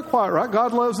 They're not quite right.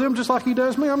 God loves them just like he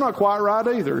does me. I'm not quite right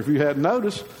either, if you hadn't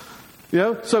noticed. You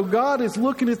know, so God is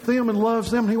looking at them and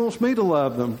loves them, and he wants me to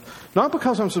love them. Not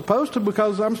because I'm supposed to,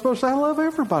 because I'm supposed to. I love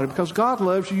everybody. Because God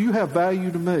loves you. You have value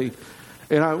to me.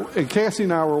 And Cassie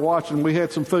and I were watching. We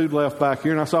had some food left back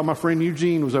here, and I saw my friend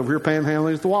Eugene was over here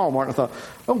panhandling at the Walmart. And I thought,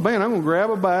 oh, man, I'm going to grab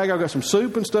a bag. I've got some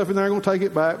soup and stuff in there. I'm going to take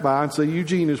it back by and see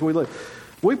Eugene as we leave.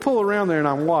 We pull around there, and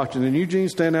I'm watching. And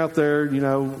Eugene's standing out there, you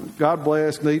know, God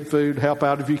bless, need food, help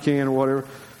out if you can or whatever.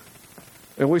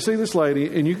 And we see this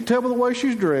lady, and you can tell by the way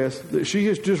she's dressed that she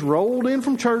has just rolled in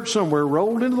from church somewhere,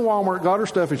 rolled into the Walmart, got her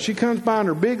stuff, and she comes by in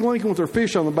her big Lincoln with her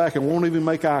fish on the back and won't even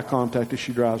make eye contact as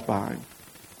she drives by him.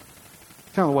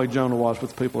 Kind of the way Jonah was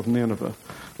with the people of Nineveh.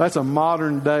 That's a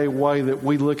modern day way that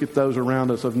we look at those around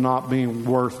us of not being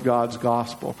worth God's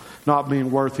gospel, not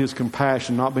being worth his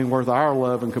compassion, not being worth our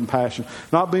love and compassion,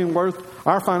 not being worth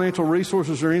our financial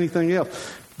resources or anything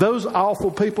else. Those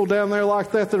awful people down there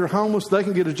like that are homeless, they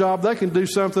can get a job, they can do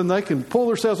something, they can pull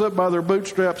themselves up by their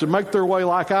bootstraps and make their way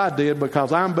like I did because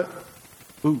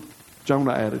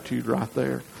Jonah attitude right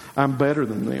there. I'm better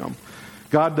than them.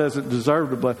 God doesn't deserve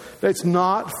to bless. It's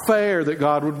not fair that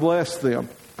God would bless them.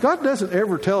 God doesn't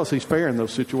ever tell us he's fair in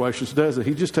those situations, does he?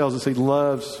 He just tells us he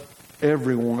loves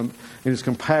everyone and is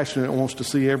compassionate and wants to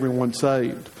see everyone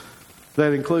saved.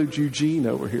 That includes Eugene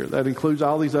over here. That includes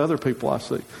all these other people I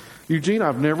see. Eugene,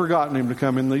 I've never gotten him to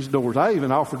come in these doors. I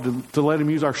even offered to let him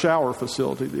use our shower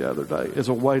facility the other day as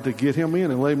a way to get him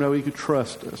in and let him know he could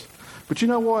trust us. But you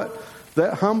know what?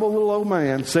 That humble little old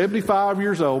man, 75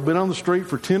 years old, been on the street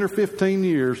for 10 or 15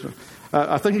 years.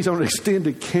 I think he's on an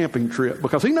extended camping trip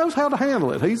because he knows how to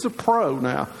handle it. He's a pro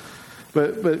now.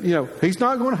 But you know, he's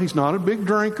not a big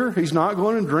drinker. He's not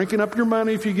going and drinking up your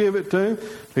money if you give it to him.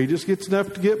 He just gets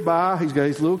enough to get by. He's got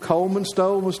his little Coleman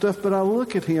stove and stuff. But I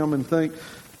look at him and think,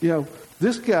 you know,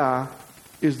 this guy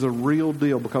is the real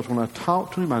deal because when I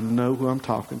talk to him, I know who I'm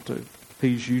talking to.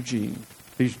 He's Eugene.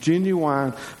 He's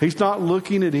genuine. He's not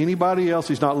looking at anybody else.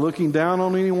 He's not looking down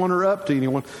on anyone or up to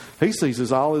anyone. He sees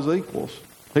us all as equals.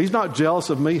 He's not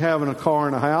jealous of me having a car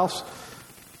and a house.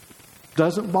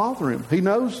 Doesn't bother him. He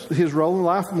knows his role in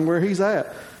life and where he's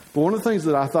at. But one of the things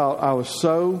that I thought I was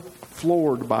so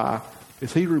floored by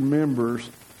is he remembers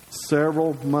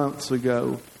several months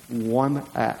ago one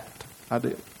act I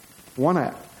did. One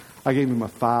act. I gave him a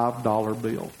 $5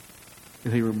 bill,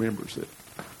 and he remembers it.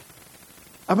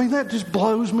 I mean, that just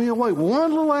blows me away.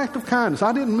 One little act of kindness.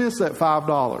 I didn't miss that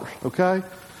 $5, okay?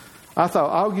 I thought,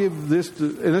 I'll give this to,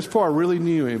 and that's before I really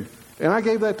knew him. And I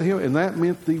gave that to him, and that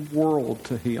meant the world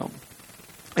to him.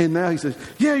 And now he says,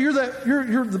 yeah, you're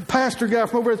the pastor guy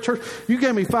from over at the church. You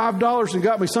gave me $5 and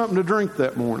got me something to drink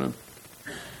that morning.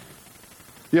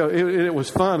 It was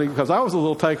funny because I was a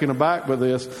little taken aback by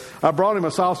this. I brought him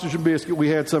a sausage and biscuit. We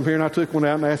had some here, and I took one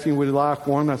out and asked him would he like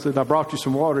one. I said, I brought you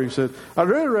some water. He said, I'd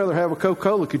really rather have a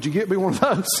Coca-Cola. Could you get me one of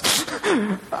those?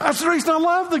 That's the reason I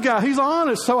love the guy. He's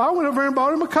honest. So I went over there and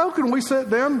bought him a Coke, and we sat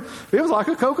down. It was like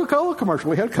a Coca-Cola commercial.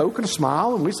 We had Coke and a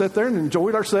smile, and we sat there and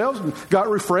enjoyed ourselves and got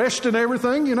refreshed and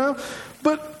everything,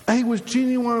 But he was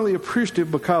genuinely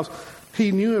appreciative because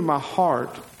he knew in my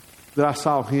heart that I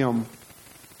saw him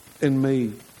and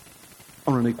me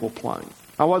on an equal plane.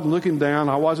 I wasn't looking down.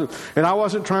 I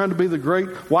wasn't trying to be the great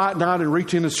white knight and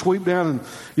reach in and sweep down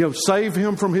and save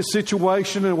him from his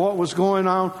situation and what was going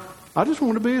on. I just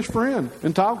wanted to be his friend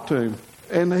and talk to him,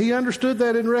 and he understood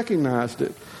that and recognized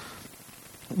it.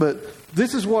 But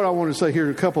this is what I want to say here.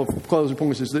 A couple of closing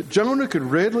points is that Jonah could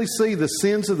readily see the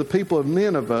sins of the people of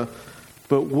Nineveh,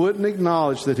 but wouldn't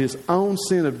acknowledge that his own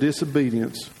sin of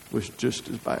disobedience was just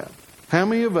as bad. How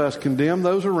many of us condemn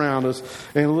those around us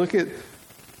and look at,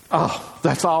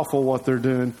 that's awful what they're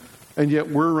doing, and yet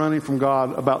we're running from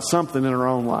God about something in our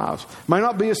own lives? May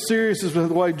not be as serious as the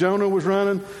way Jonah was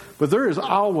running, but there is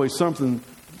always something.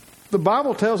 The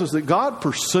Bible tells us that God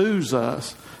pursues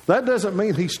us. That doesn't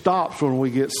mean He stops when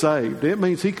we get saved. It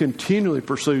means He continually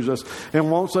pursues us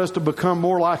and wants us to become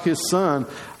more like His Son.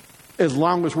 As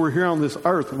long as we're here on this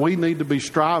earth, we need to be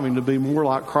striving to be more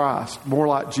like Christ, more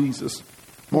like Jesus,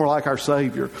 more like our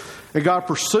Savior. And God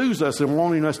pursues us in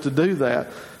wanting us to do that.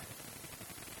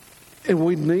 And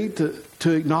we need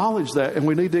to acknowledge that. And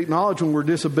we need to acknowledge when we're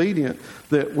disobedient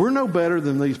that we're no better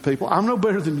than these people. I'm no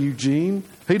better than Eugene.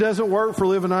 He doesn't work for a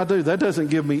living, I do. That doesn't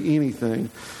give me anything.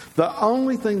 The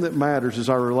only thing that matters is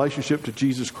our relationship to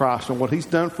Jesus Christ and what He's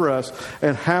done for us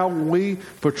and how we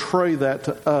portray that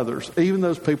to others, even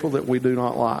those people that we do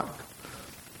not like.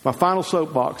 My final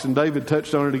soapbox, and David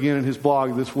touched on it again in his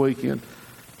blog this weekend.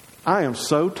 I am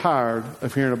so tired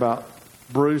of hearing about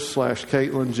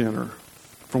Bruce/Caitlyn Jenner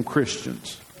from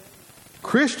Christians.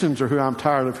 Christians are who I'm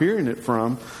tired of hearing it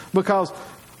from because,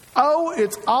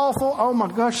 it's awful. Oh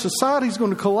my gosh, society's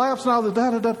going to collapse and all the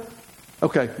da-da-da.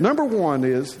 Okay, number one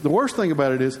is, the worst thing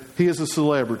about it is, he is a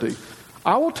celebrity.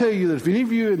 I will tell you that if any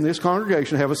of you in this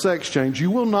congregation have a sex change,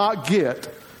 you will not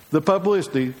get the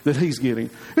publicity that he's getting.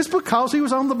 It's because he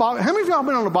was on the box. How many of y'all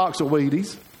been on a box of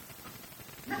Wheaties?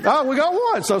 Oh, we got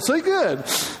one. So, see, good.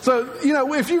 So,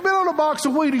 if you've been on a box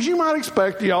of Wheaties, you might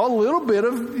expect, a little bit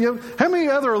of, how many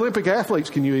other Olympic athletes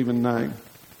can you even name?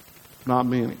 Not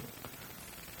many.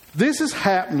 This is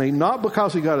happening not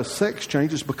because he got a sex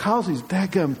change. It's because he's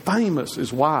daggum famous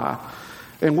is why.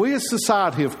 And we as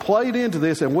society have played into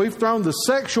this, and we've thrown the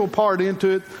sexual part into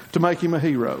it to make him a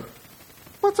hero.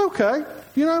 That's okay.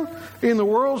 In the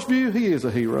world's view, he is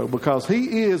a hero because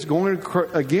he is going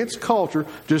against culture,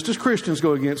 just as Christians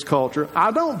go against culture.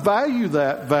 I don't value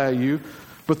that value,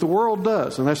 but the world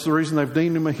does. And that's the reason they've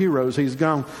deemed him a hero. Is he's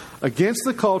gone against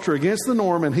the culture, against the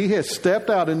norm, and he has stepped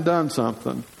out and done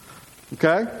something.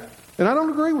 Okay? And I don't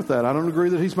agree with that. I don't agree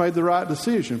that he's made the right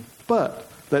decision. But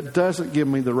that doesn't give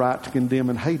me the right to condemn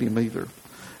and hate him either.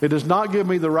 It does not give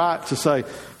me the right to say,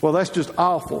 well, that's just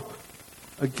awful.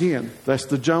 Again, that's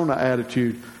the Jonah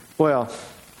attitude. Well,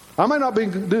 I may not be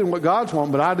doing what God's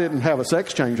want, but I didn't have a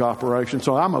sex change operation,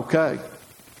 so I'm okay.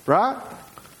 Right?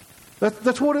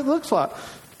 That's what it looks like.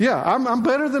 Yeah, I'm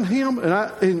better than him,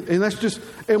 and that's just,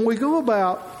 and we go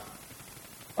about,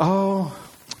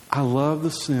 I love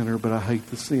the sinner, but I hate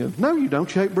the sin. No, you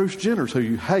don't. You hate Bruce Jenner, so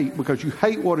you hate because you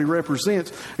hate what he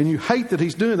represents, and you hate that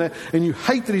he's doing that, and you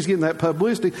hate that he's getting that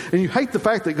publicity, and you hate the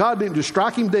fact that God didn't just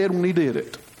strike him dead when he did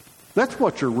it. That's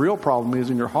what your real problem is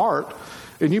in your heart.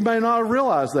 And you may not have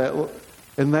realized that.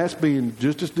 And that's being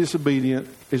just as disobedient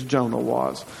as Jonah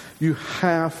was. You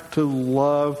have to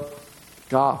love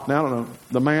God. Now, I don't know,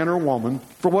 the man or woman,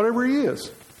 for whatever he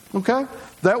is. Okay?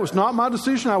 That was not my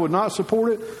decision. I would not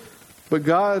support it. But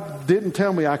God didn't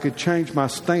tell me I could change my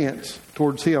stance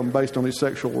towards him based on his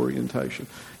sexual orientation.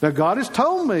 Now, God has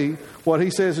told me what He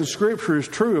says in Scripture is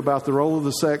true about the role of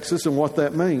the sexes and what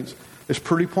that means. It's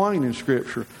pretty plain in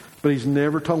Scripture. But He's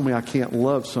never told me I can't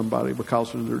love somebody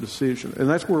because of their decision. And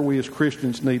that's where we as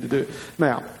Christians need to do it.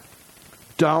 Now,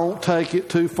 don't take it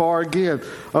too far again,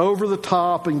 over the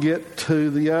top and get to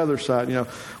the other side.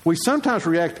 We sometimes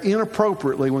react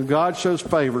inappropriately when God shows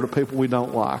favor to people we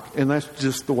don't like. And that's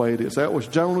just the way it is. That was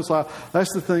Jonah's life.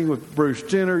 That's the thing with Bruce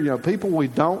Jenner. People we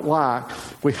don't like,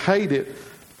 we hate it.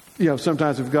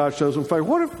 Sometimes if God shows them favor.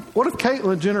 What if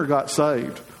Caitlyn Jenner got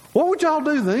saved? What would y'all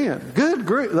do then? Good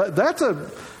grief. That's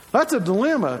a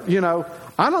dilemma.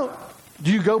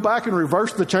 Do you go back and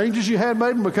reverse the changes you had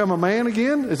made and become a man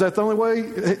again? Is that the only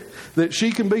way that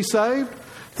she can be saved?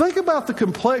 Think about the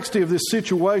complexity of this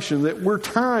situation that we're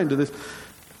tying to this.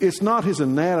 it's not his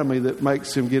anatomy that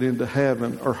makes him get into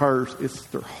heaven or hers. It's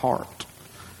their heart.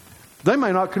 They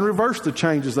may not can reverse the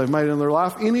changes they've made in their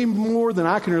life any more than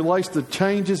I can replace the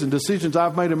changes and decisions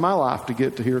I've made in my life to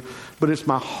get to here. But it's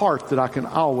my heart that I can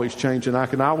always change, and I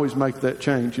can always make that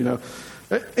change, you know.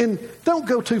 And don't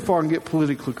go too far and get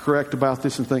politically correct about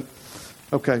this and think,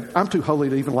 okay, I'm too holy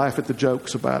to even laugh at the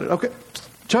jokes about it. Okay,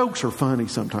 jokes are funny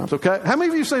sometimes, okay? How many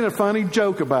of you have seen a funny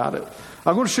joke about it?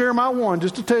 I'm going to share my one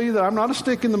just to tell you that I'm not a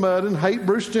stick in the mud and hate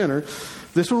Bruce Jenner.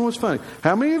 This one was funny.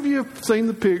 How many of you have seen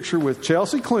the picture with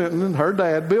Chelsea Clinton and her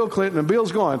dad, Bill Clinton, and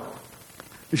Bill's going,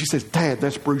 and she says, Dad,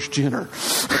 that's Bruce Jenner.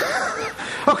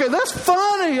 Okay, that's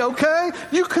funny, okay?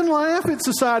 You can laugh at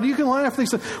society. You can laugh at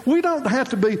these things. We don't have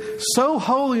to be so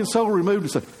holy and so removed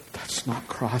and say, that's not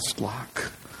Christ-like.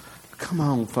 Come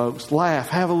on, folks. Laugh.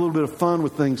 Have a little bit of fun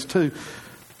with things, too.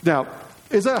 Now,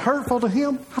 is that hurtful to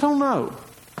him? I don't know.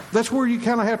 That's where you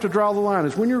kind of have to draw the line.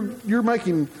 Is when you're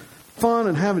making fun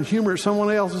and having humor at someone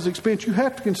else's expense, you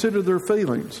have to consider their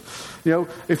feelings. You know,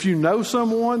 if you know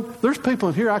someone, there's people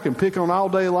in here I can pick on all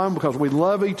day long because we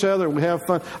love each other and we have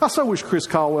fun. I so wish Chris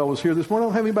Caldwell was here this morning. I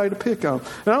don't have anybody to pick on.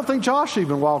 And I don't think Josh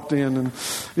even walked in. And,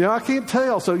 you know, I can't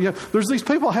tell. So, you know, there's these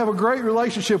people I have a great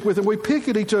relationship with, and we pick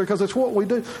at each other because that's what we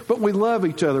do. But we love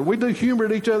each other. We do humor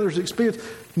at each other's expense,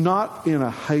 not in a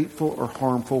hateful or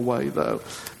harmful way, though.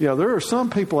 You know, there are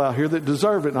some people out here that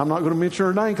deserve it. And I'm not going to mention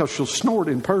her name because she'll snort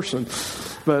in person.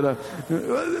 But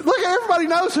look, everybody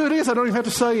knows who it is. I don't even have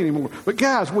to say anymore. But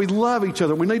guys, we love each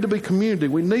other. We need to be community.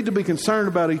 We need to be concerned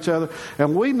about each other.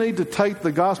 And we need to take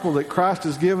the gospel that Christ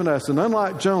has given us. And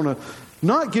unlike Jonah,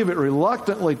 not give it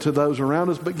reluctantly to those around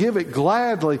us, but give it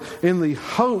gladly in the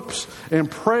hopes and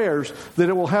prayers that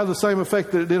it will have the same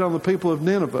effect that it did on the people of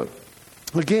Nineveh.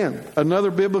 Again,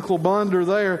 another biblical blunder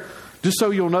there. Just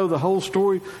so you'll know the whole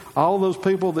story, all those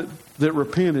people that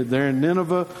repented there in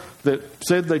Nineveh, that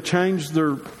said they changed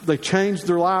their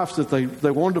lives, that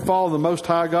they wanted to follow the Most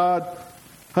High God,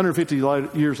 150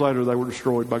 years later they were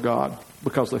destroyed by God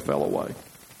because they fell away.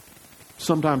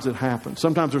 Sometimes it happens.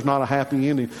 Sometimes there's not a happy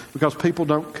ending because people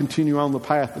don't continue on the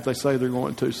path that they say they're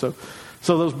going to. So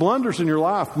those blunders in your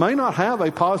life may not have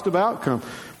a positive outcome.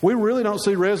 We really don't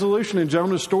see resolution in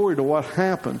Jonah's story to what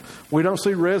happened. We don't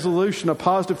see resolution, a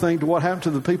positive thing, to what happened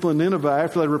to the people in Nineveh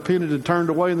after they repented and turned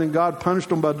away, and then God punished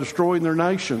them by destroying their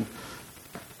nation.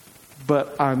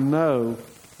 But I know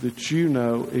that you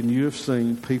know and you have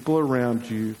seen people around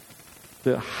you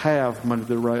that have made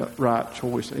the right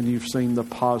choice, and you've seen the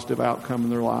positive outcome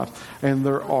in their lives. And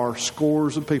there are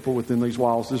scores of people within these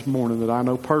walls this morning that I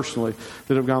know personally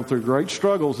that have gone through great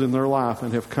struggles in their life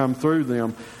and have come through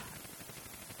them,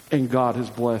 and God has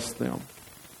blessed them.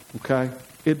 Okay?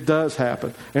 It does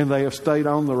happen. And they have stayed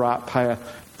on the right path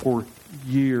for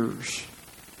years.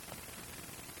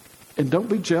 And don't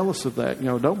be jealous of that. You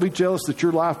know, don't be jealous that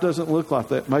your life doesn't look like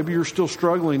that. Maybe you're still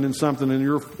struggling in something in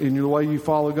your way you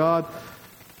follow God.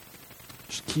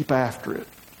 Just keep after it.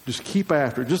 Just keep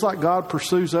after it. Just like God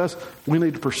pursues us, we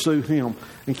need to pursue Him.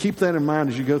 And keep that in mind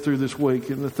as you go through this week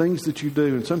and the things that you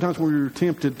do. And sometimes when you're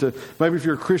tempted to, maybe if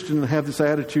you're a Christian and have this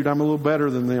attitude, I'm a little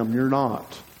better than them. You're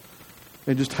not.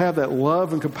 And just have that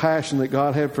love and compassion that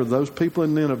God had for those people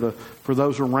in Nineveh, for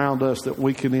those around us that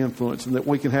we can influence and that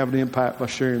we can have an impact by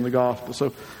sharing the gospel.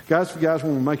 So, guys, if you guys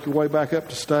want to make your way back up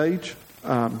to stage,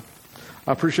 I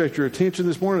appreciate your attention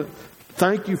this morning.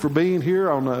 Thank you for being here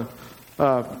on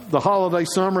the holiday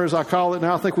summer, as I call it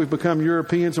now. I think we've become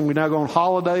Europeans and we now go on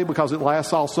holiday because it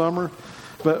lasts all summer.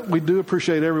 But we do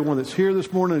appreciate everyone that's here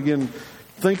this morning. Again,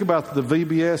 think about the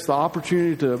VBS, the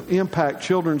opportunity to impact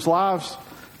children's lives.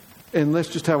 And let's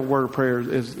just have a word of prayer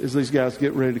as these guys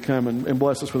get ready to come and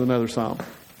bless us with another psalm.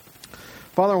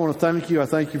 Father, I want to thank you. I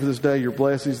thank you for this day, your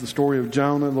blessings, the story of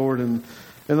Jonah, Lord, and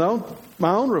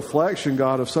my own reflection,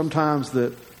 God, of sometimes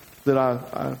that I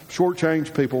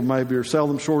shortchange people maybe or sell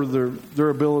them short of their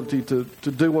ability to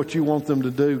do what you want them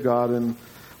to do, God. And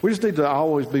we just need to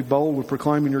always be bold with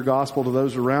proclaiming your gospel to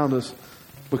those around us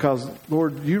because,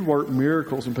 Lord, you work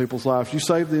miracles in people's lives. You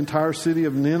saved the entire city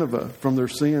of Nineveh from their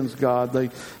sins, God. They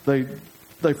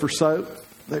forsook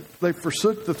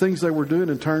the things they were doing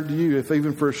and turned to you, if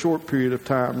even for a short period of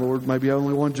time, Lord, maybe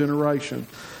only one generation.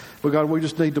 But God, we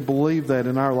just need to believe that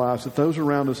in our lives, that those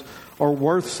around us are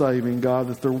worth saving, God,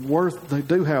 that they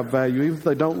do have value, even if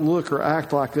they don't look or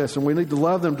act like us. And we need to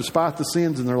love them despite the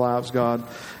sins in their lives, God.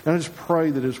 And I just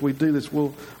pray that as we do this,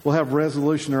 we'll have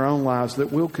resolution in our own lives,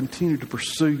 that we'll continue to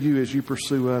pursue you as you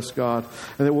pursue us, God,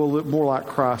 and that we'll look more like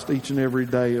Christ each and every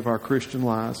day of our Christian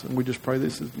lives. And we just pray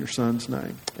this in your Son's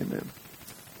name. Amen.